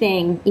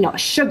anything,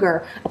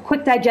 sugar, a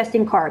quick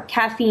digesting carb,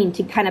 caffeine,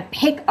 to kind of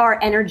pick our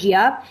energy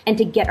up and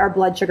to get our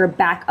blood sugar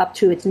back up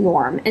to its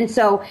norm. And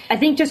so I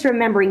think just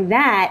remembering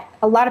that,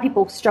 a lot of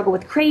people struggle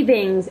with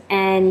cravings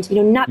and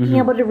not being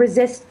able to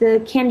resist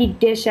the candy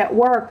dish at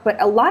work, but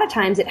a lot of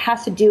times it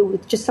has to do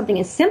with just something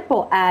as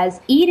simple as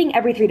eating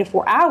every 3 to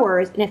 4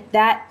 hours. And if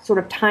that sort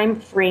of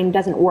time frame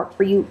doesn't work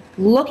for you,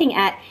 looking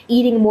at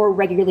eating more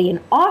regularly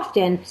and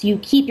often, so you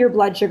keep your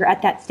blood sugar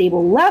at that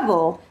stable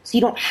level, so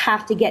you don't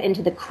have to get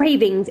into the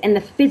cravings and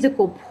the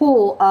physical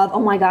pull of, oh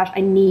my gosh, I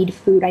need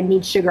food, I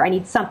need sugar, I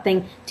need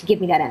something to give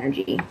me that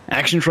energy.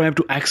 Action Tribe,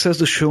 to access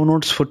the show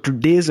notes for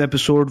today's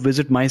episode,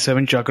 visit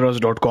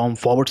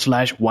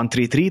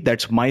my7chakras.com/133.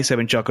 That's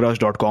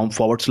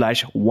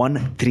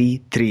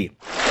my7chakras.com/133.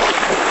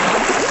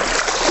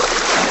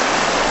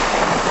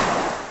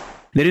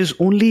 There is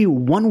only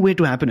one way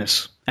to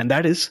happiness, and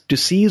that is to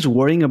cease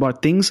worrying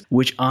about things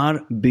which are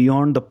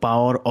beyond the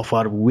power of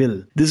our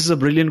will. This is a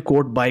brilliant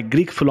quote by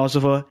Greek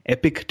philosopher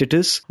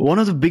Epictetus. One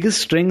of the biggest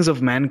strengths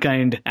of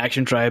mankind,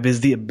 Action Tribe, is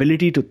the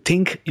ability to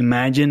think,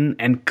 imagine,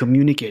 and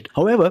communicate.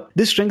 However,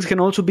 this strength can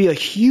also be a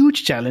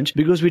huge challenge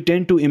because we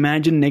tend to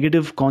imagine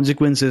negative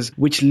consequences,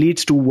 which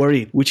leads to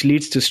worry, which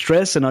leads to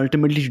stress, and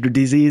ultimately to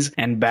disease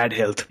and bad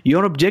health.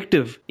 Your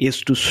objective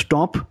is to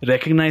stop,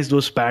 recognize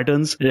those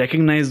patterns,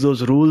 recognize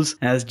those rules,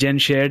 as Jenn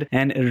shared,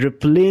 and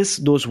replace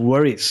those those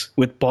worries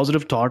with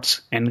positive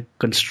thoughts and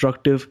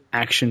constructive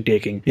action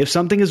taking. If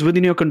something is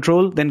within your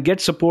control, then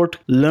get support,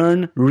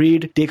 learn,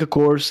 read, take a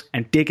course,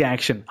 and take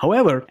action.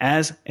 However,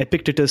 as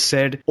Epictetus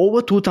said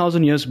over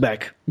 2000 years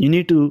back, you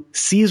need to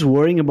cease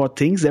worrying about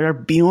things that are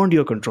beyond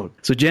your control.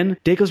 So Jenn,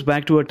 take us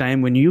back to a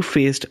time when you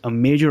faced a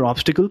major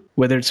obstacle,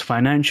 whether it's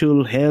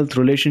financial, health,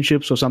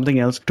 relationships, or something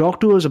else.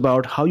 Talk to us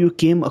about how you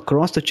came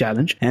across the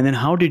challenge, and then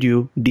how did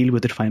you deal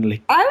with it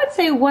finally? I would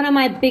say one of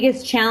my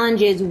biggest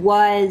challenges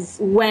was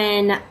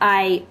when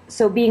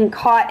being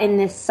caught in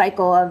this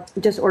cycle of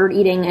disordered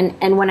eating,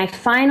 and when I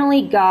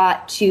finally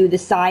got to the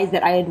size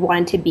that I had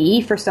wanted to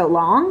be for so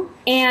long.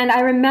 And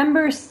I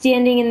remember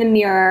standing in the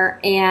mirror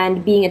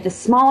and being at the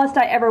smallest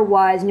I ever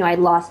was. I'd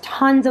lost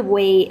tons of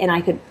weight, and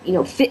I could,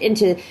 fit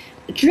into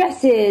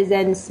dresses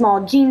and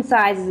small jean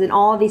sizes and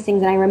all of these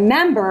things. And I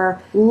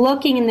remember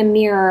looking in the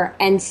mirror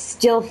and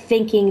still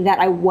thinking that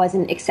I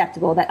wasn't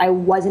acceptable, that I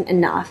wasn't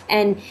enough.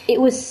 And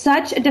it was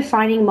such a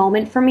defining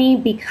moment for me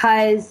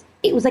because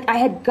it was like I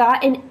had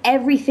gotten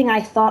everything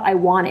I thought I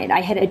wanted.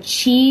 I had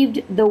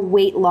achieved the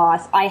weight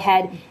loss. I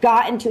had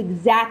gotten to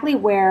exactly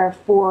where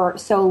for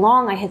so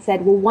long I had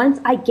said, well, once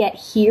I get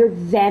here,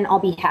 then I'll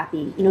be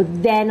happy.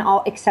 Then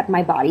I'll accept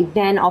my body.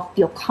 Then I'll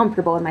feel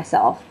comfortable in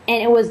myself.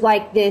 And it was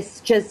like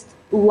this just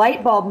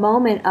light bulb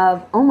moment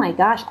of, oh my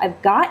gosh, I'm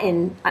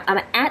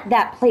at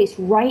that place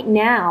right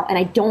now, and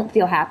I don't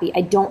feel happy,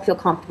 I don't feel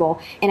comfortable,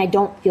 and I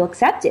don't feel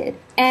accepted.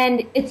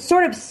 And it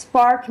sort of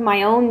sparked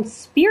my own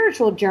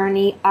spiritual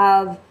journey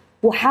of,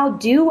 well, how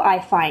do I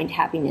find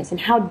happiness, and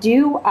how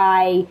do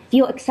I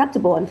feel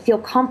acceptable and feel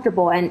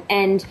comfortable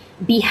and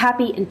be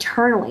happy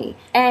internally?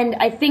 And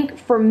I think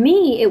for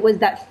me, it was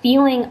that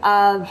feeling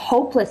of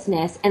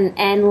hopelessness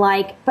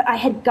but I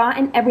had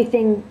gotten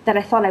everything that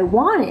I thought I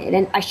wanted,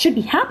 and I should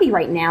be happy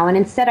right now. And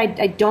instead,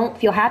 I don't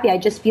feel happy. I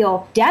just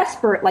feel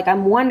desperate, like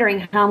I'm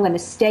wondering how I'm going to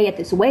stay at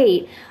this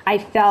weight. I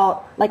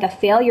felt like a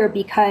failure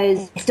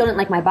because I still didn't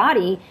like my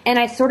body. And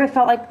I sort of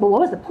felt like, well,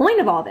 what was the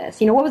point of all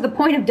this? What was the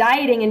point of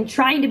dieting and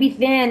trying to be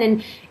thin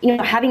and,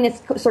 having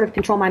this sort of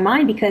control my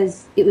mind,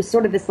 because it was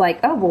sort of this like,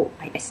 oh, well,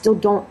 I still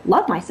don't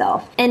love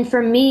myself. And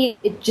for me,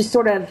 it just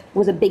sort of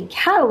was a big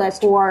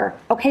catalyst for,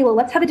 okay, well,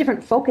 let's have a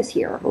different focus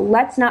here.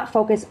 Let's not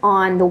focus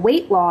on the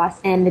weight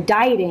loss and the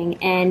dieting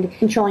and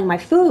controlling my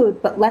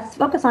food, but let's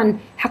focus on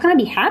how can I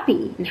be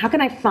happy and how can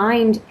I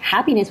find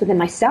happiness within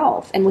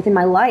myself and within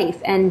my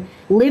life and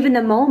live in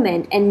the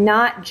moment and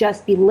not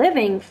just be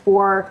living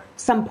for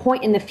some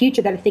point in the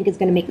future that I think is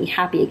going to make me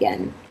happy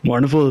again.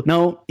 Wonderful.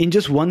 Now, in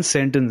just one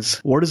sentence,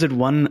 what is it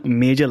one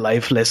major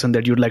life lesson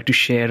that you'd like to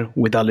share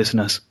with our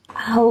listeners?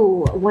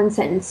 Oh, one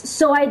sentence.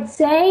 So I'd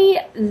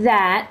say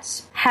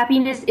that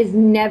happiness is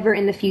never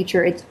in the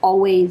future. It's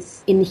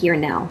always in the here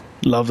and now.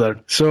 Love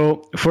that.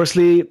 So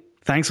firstly,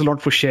 thanks a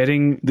lot for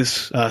sharing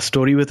this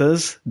story with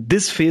us.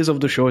 This phase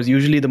of the show is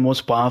usually the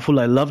most powerful.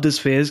 I love this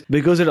phase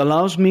because it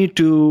allows me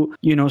to,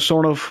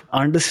 sort of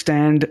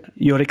understand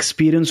your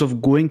experience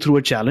of going through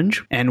a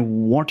challenge and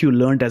what you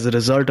learned as a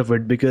result of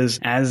it. Because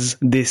as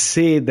they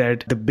say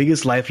that the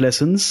biggest life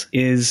lessons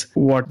is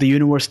what the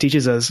universe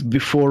teaches us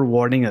before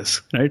warning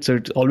us, right? So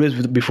it's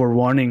always before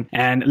warning.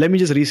 And let me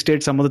just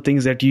restate some of the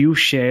things that you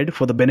shared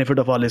for the benefit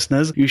of our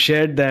listeners. You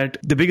shared that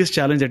the biggest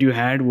challenge that you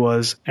had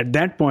was at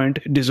that point,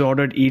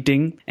 disordered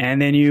eating.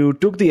 And then you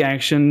took the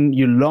action,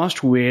 you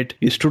lost weight,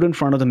 you stood in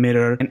front of the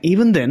mirror. And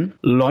even then,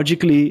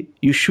 logically,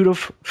 you should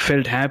have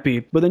felt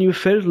happy, but then you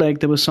felt like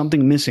there was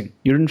something missing.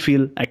 You didn't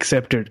feel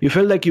accepted. You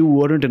felt like you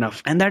weren't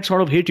enough. And that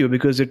sort of hit you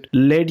because it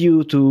led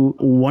you to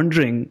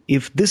wondering,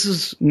 if this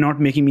is not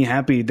making me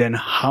happy, then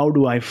how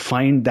do I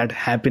find that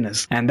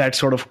happiness? And that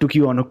sort of took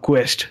you on a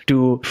quest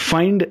to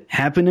find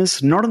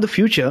happiness, not in the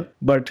future,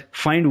 but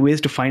find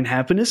ways to find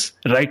happiness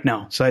right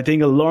now. So I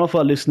think a lot of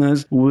our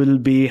listeners will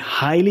be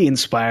highly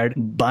inspired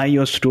by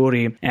your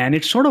story. And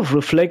it sort of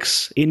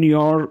reflects in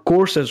your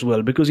course as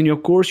well, because in your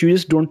course, you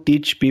just don't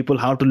teach people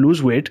how to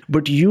lose weight,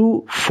 but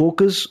you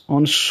focus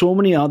on so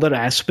many other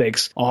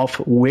aspects of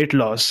weight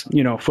loss.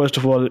 First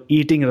of all,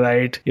 eating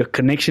right, your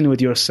connection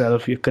with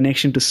yourself, your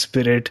connection to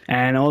spirit,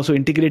 and also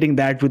integrating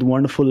that with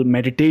wonderful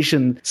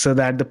meditation so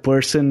that the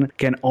person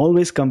can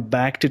always come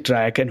back to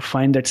track and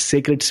find that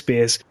sacred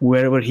space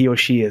wherever he or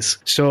she is.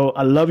 So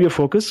I love your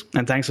focus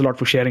and thanks a lot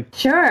for sharing.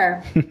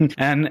 Sure.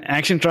 And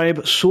Action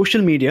Tribe,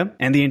 social media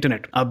and the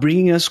internet are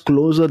bringing us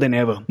closer than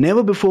ever.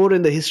 Never before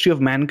in the history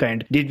of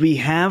mankind did we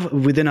have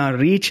within our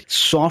reach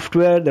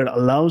software that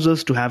allows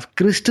us to have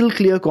crystal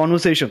clear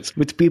conversations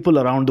with people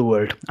around the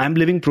world. I'm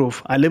living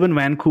proof. I live in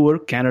Vancouver,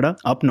 Canada,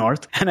 up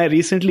north, and I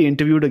recently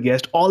interviewed a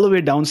guest all the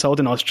way down south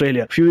in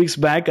Australia. A few weeks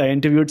back, I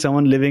interviewed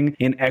someone living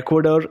in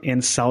Ecuador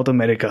in South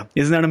America.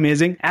 Isn't that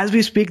amazing? As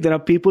we speak, there are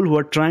people who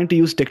are trying to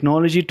use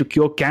technology to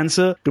cure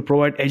cancer, to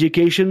provide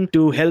education,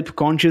 to help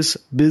conscious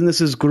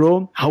businesses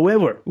grow.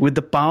 However, with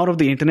the power of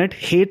the internet,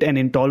 hate and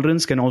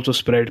intolerance can also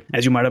spread,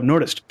 as you might have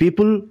noticed.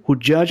 People who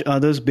judge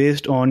others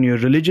based on your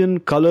religion,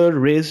 culture, color,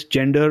 race,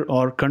 gender,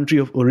 or country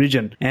of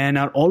origin and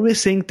are always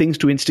saying things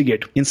to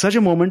instigate. In such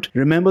a moment,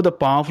 remember the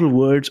powerful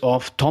words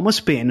of Thomas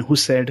Paine, who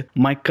said,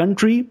 "My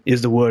country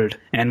is the world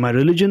and my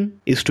religion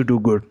is to do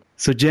good."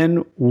 So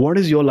Jenn, what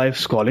is your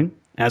life's calling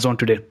as on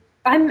today?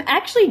 I'm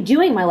actually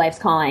doing my life's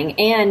calling,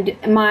 and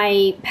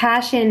my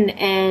passion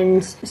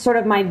and sort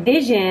of my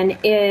vision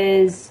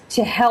is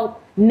to help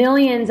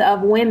millions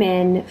of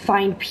women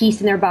find peace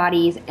in their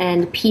bodies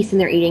and peace in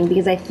their eating,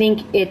 because I think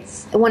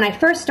it's, when I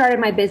first started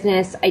my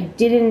business, I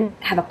didn't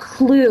have a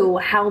clue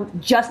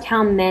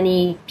how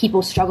many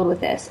people struggled with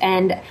this.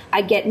 And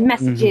I get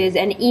messages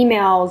and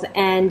emails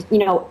and,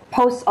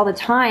 posts all the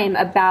time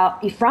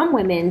from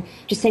women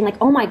just saying like,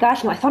 "Oh my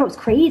gosh, I thought it was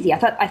crazy. I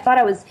thought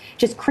I was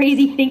just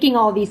crazy thinking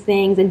all of these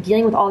things and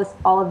dealing with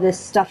all of this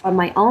stuff on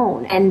my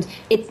own." And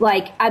it's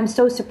like, I'm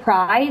so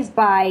surprised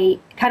by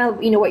kind of,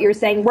 what you're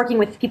saying, working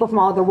with people from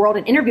all over the world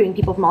and interviewing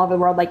people from all over the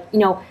world. Like,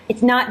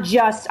 it's not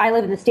just, I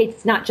live in the States,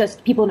 it's not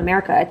just people in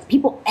America, it's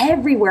people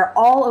everywhere,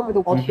 all over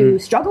the world who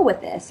struggle with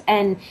this.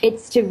 And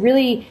it's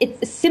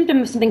a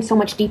symptom of something so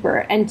much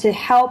deeper, and to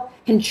help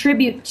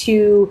contribute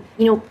to,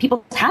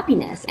 people's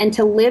happiness and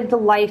to live the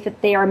life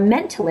that they are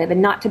meant to live,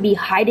 and not to be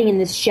hiding in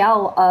this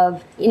shell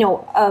of,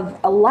 of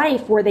a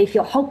life where they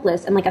feel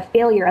hopeless and like a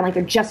failure and like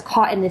they're just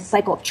caught in this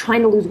cycle of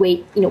trying to lose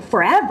weight,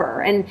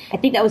 forever. And I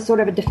think that was sort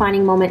of a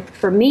defining moment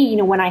for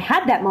me, when I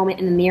had that moment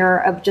in the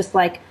mirror of just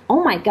like,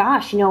 oh my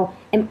gosh,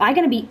 am I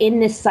going to be in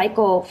this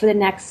cycle for the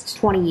next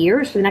 20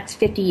 years, for the next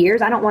 50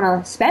 years? I don't want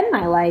to spend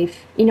my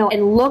life,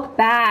 and look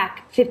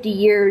back 50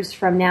 years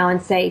from now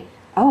and say,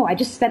 oh, I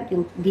just spent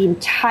the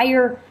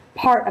entire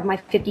part of my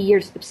 50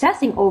 years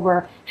obsessing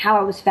over how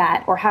I was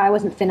fat or how I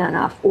wasn't thin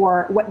enough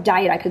or what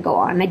diet I could go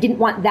on. And I didn't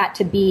want that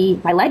to be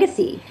my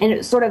legacy. And it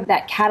was sort of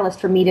that catalyst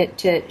for me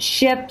to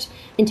shift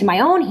into my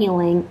own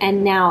healing,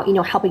 and now,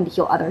 helping to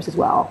heal others as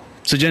well.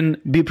 So Jenn,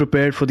 be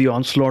prepared for the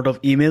onslaught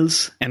of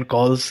emails and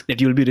calls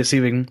that you'll be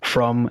receiving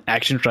from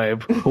Action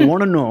Tribe who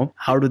want to know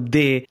how do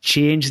they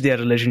change their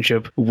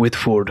relationship with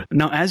food.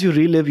 Now, as you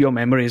relive your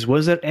memories,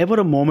 was there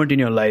ever a moment in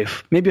your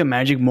life, maybe a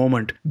magic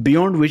moment,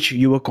 beyond which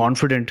you were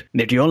confident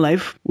that your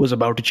life was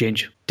about to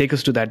change? Take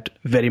us to that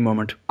very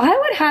moment. I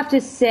would have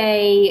to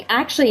say,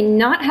 actually,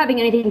 not having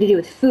anything to do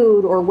with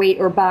food or weight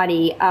or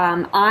body.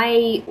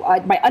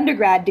 My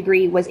undergrad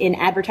degree was in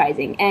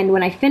advertising. And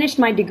when I finished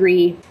my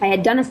degree, I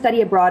had done a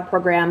study abroad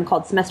program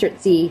called Semester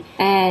at Sea.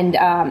 And,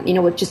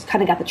 it just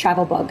kind of got the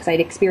travel bug because I'd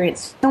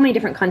experienced so many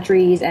different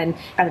countries and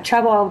got to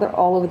travel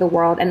all over the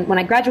world. And when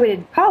I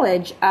graduated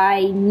college,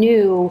 I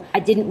knew I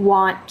didn't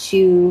want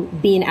to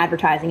be in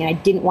advertising and I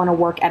didn't want to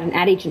work at an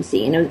ad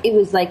agency. And it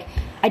was like,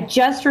 I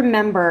just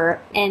remember,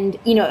 and,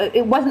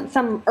 it wasn't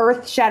some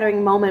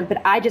earth-shattering moment,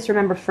 but I just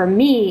remember for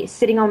me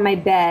sitting on my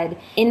bed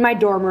in my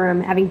dorm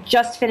room, having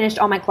just finished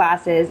all my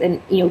classes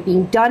and,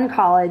 being done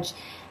college,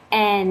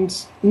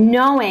 and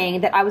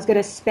knowing that I was going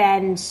to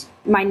spend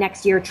my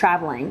next year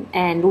traveling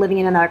and living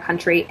in another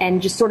country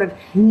and just sort of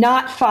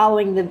not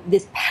following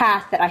this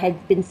path that I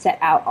had been set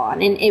out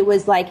on. And it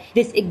was like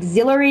this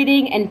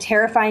exhilarating and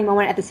terrifying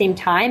moment at the same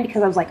time,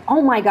 because I was like,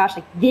 oh my gosh,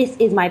 like this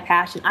is my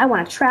passion. I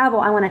want to travel.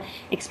 I want to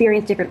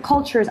experience different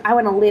cultures. I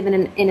want to live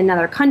in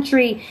another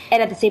country.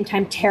 And at the same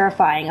time,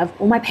 terrifying of,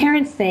 well, my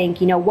parents think,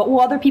 what will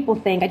other people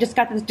think? I just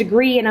got this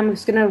degree and I'm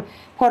just going to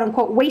quote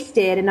unquote waste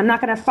it. And I'm not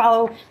going to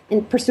follow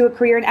and pursue a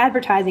career in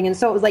advertising. And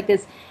so it was like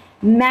this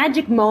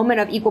magic moment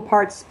of equal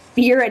parts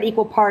fear and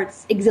equal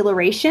parts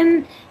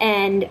exhilaration.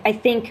 And I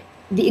think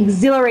the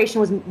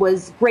exhilaration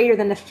was greater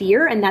than the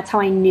fear. And that's how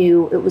I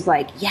knew it was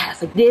like,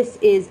 yes, like this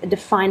is a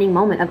defining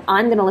moment of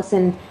I'm going to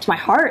listen to my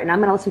heart and I'm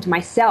going to listen to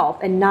myself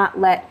and not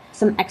let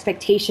some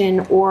expectation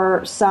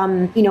or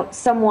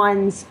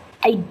someone's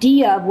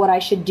idea of what I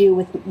should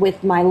do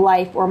with my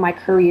life or my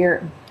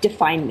career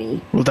define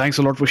me. Well, thanks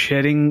a lot for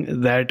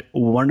sharing that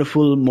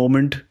wonderful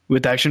moment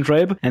with Action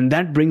Tribe. And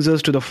that brings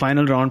us to the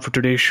final round for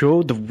today's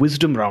show, the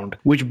Wisdom Round,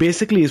 which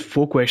basically is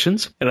 4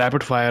 questions,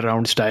 rapid fire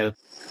round style.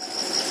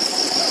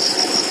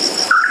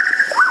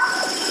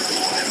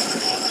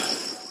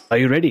 Are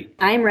you ready?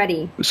 I'm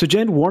ready. So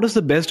Jenn, what is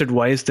the best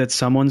advice that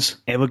someone's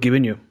ever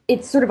given you?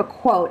 It's sort of a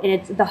quote, and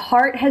it's, the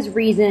heart has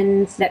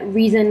reasons that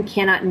reason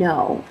cannot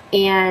know.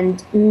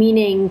 And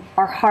meaning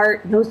our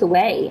heart knows the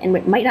way, and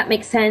it might not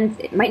make sense,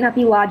 it might not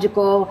be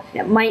logical,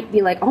 it might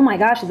be like, oh my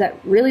gosh, is that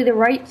really the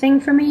right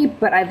thing for me?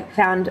 But I've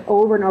found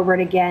over and over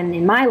again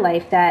in my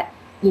life that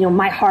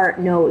my heart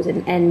knows,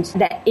 and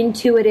that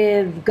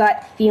intuitive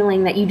gut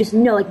feeling that you just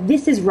know, like,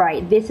 this is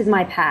right, this is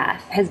my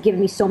path, has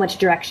given me so much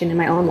direction in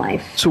my own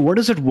life. So what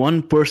is that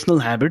one personal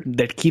habit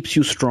that keeps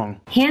you strong?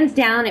 Hands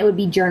down, it would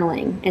be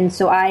journaling. And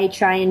so I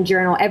try and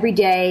journal every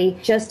day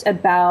just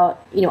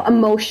about,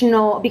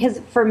 emotional, because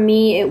for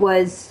me, it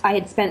was, I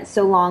had spent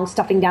so long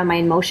stuffing down my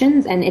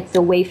emotions, and it's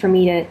a way for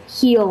me to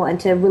heal and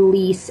to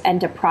release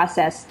and to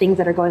process things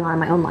that are going on in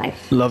my own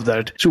life. Love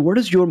that. So what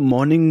is your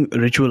morning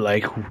ritual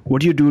like? What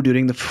do you do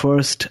during the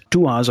first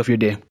 2 hours of your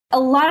day? A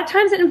lot of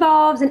times it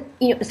involves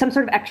some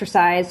sort of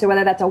exercise. So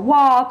whether that's a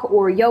walk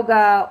or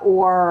yoga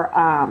or,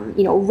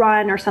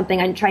 run or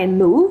something, I try and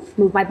move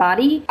my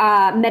body.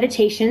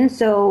 Meditation.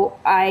 So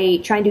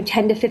I try and do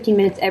 10 to 15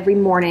 minutes every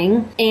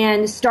morning,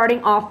 and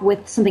starting off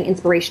with something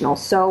inspirational.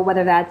 So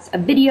whether that's a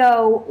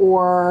video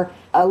or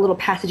a little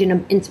passage in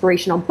an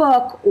inspirational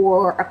book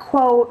or a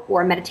quote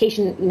or a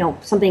meditation,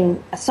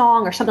 a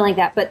song or something like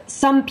that, but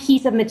some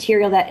piece of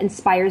material that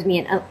inspires me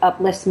and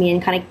uplifts me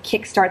and kind of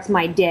kickstarts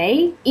my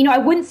day. I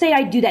wouldn't say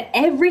I do that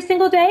every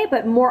single day,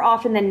 but more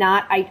often than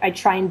not, I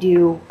try and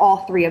do all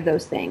three of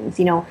those things.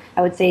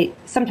 I would say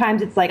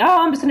sometimes it's like,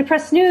 I'm just going to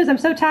press snooze, I'm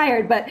so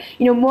tired. But,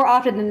 more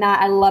often than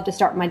not, I love to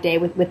start my day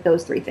with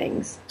those three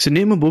things. So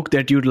name a book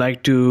that you'd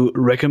like to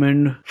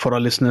recommend for our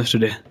listeners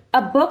today.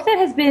 A book that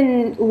has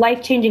been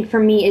life-changing for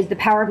me is The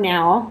Power of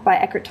Now by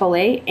Eckhart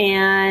Tolle,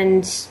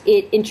 and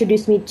it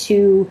introduced me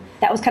to,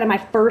 that was kind of my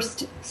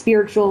first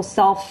spiritual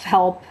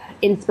self-help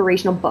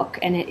inspirational book,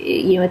 and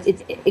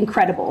it's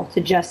incredible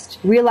to just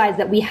realize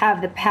that we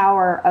have the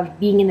power of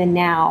being in the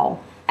now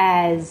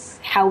as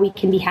how we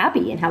can be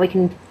happy and how we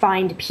can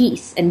find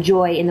peace and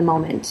joy in the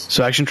moment.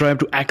 So Action Tribe,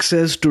 to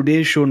access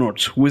today's show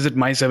notes, visit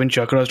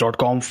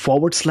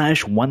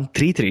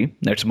my7chakras.com/133.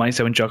 That's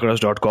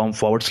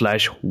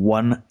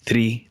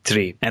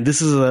my7chakras.com/133. And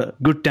this is a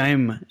good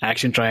time,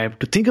 Action Tribe,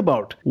 to think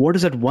about what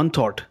is that one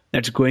thought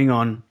that's going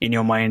on in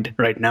your mind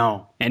right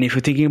now. And if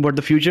you're thinking about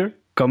the future,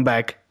 come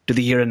back to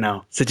the here and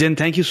now. So Jenn,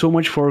 thank you so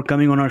much for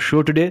coming on our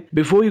show today.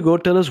 Before you go,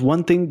 tell us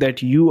one thing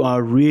that you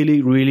are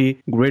really, really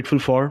grateful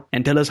for,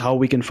 and tell us how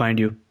we can find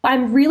you.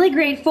 I'm really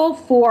grateful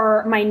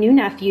for my new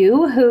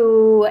nephew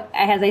who,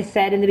 as I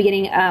said in the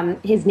beginning,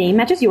 his name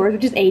matches yours,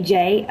 which is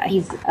AJ.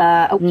 He's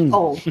a week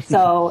old.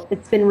 So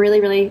it's been really,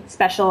 really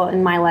special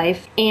in my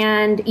life.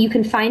 And you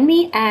can find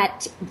me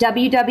at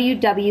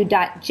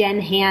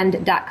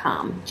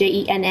www.jennhand.com,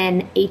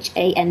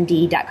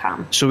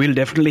 JENNHAND.com. So we'll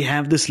definitely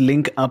have this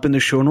link up in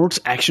the show notes.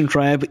 Action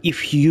Tribe,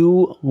 if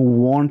you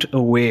want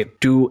a way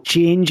to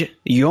change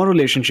your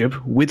relationship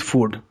with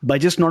food by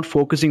just not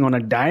focusing on a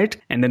diet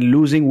and then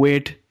losing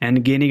weight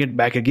and gaining it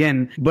back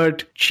again,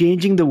 but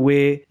changing the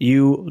way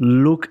you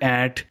look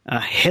at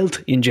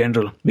health in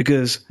general.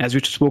 Because as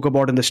we spoke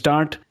about in the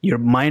start, your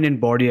mind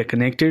and body are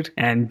connected,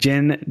 and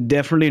Jenn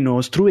definitely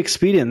knows through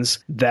experience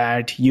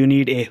that you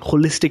need a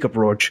holistic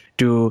approach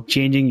to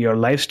changing your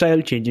lifestyle,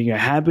 changing your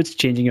habits,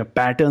 changing your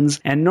patterns,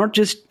 and not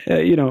just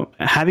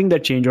having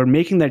that change or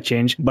making that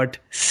change, but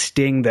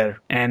staying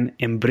there and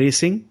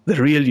embracing the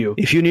real you.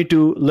 If you need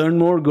to learn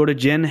more, go to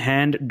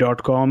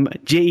jennhand.com,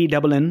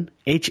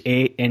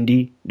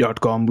 JENNHAND.com.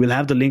 We'll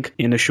have the link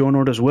in the show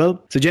note as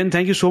well. So Jenn,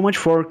 thank you so much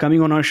for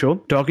coming on our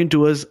show, talking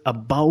to us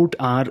about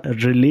our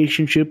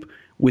relationship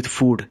with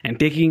food and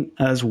taking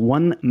us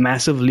one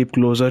massive leap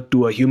closer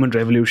to a human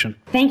revolution.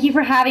 Thank you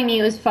for having me.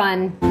 It was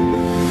fun.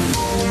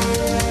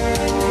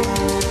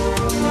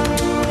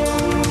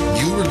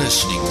 You were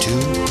listening to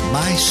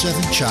My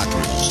 7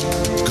 Chakras.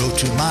 Go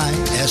to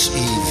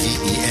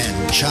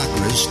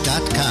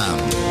mysevenchakras.com.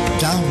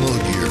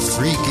 Download your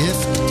free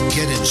gift,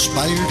 get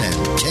inspired,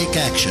 and take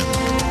action.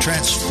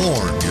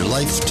 Transform your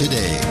life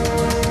today.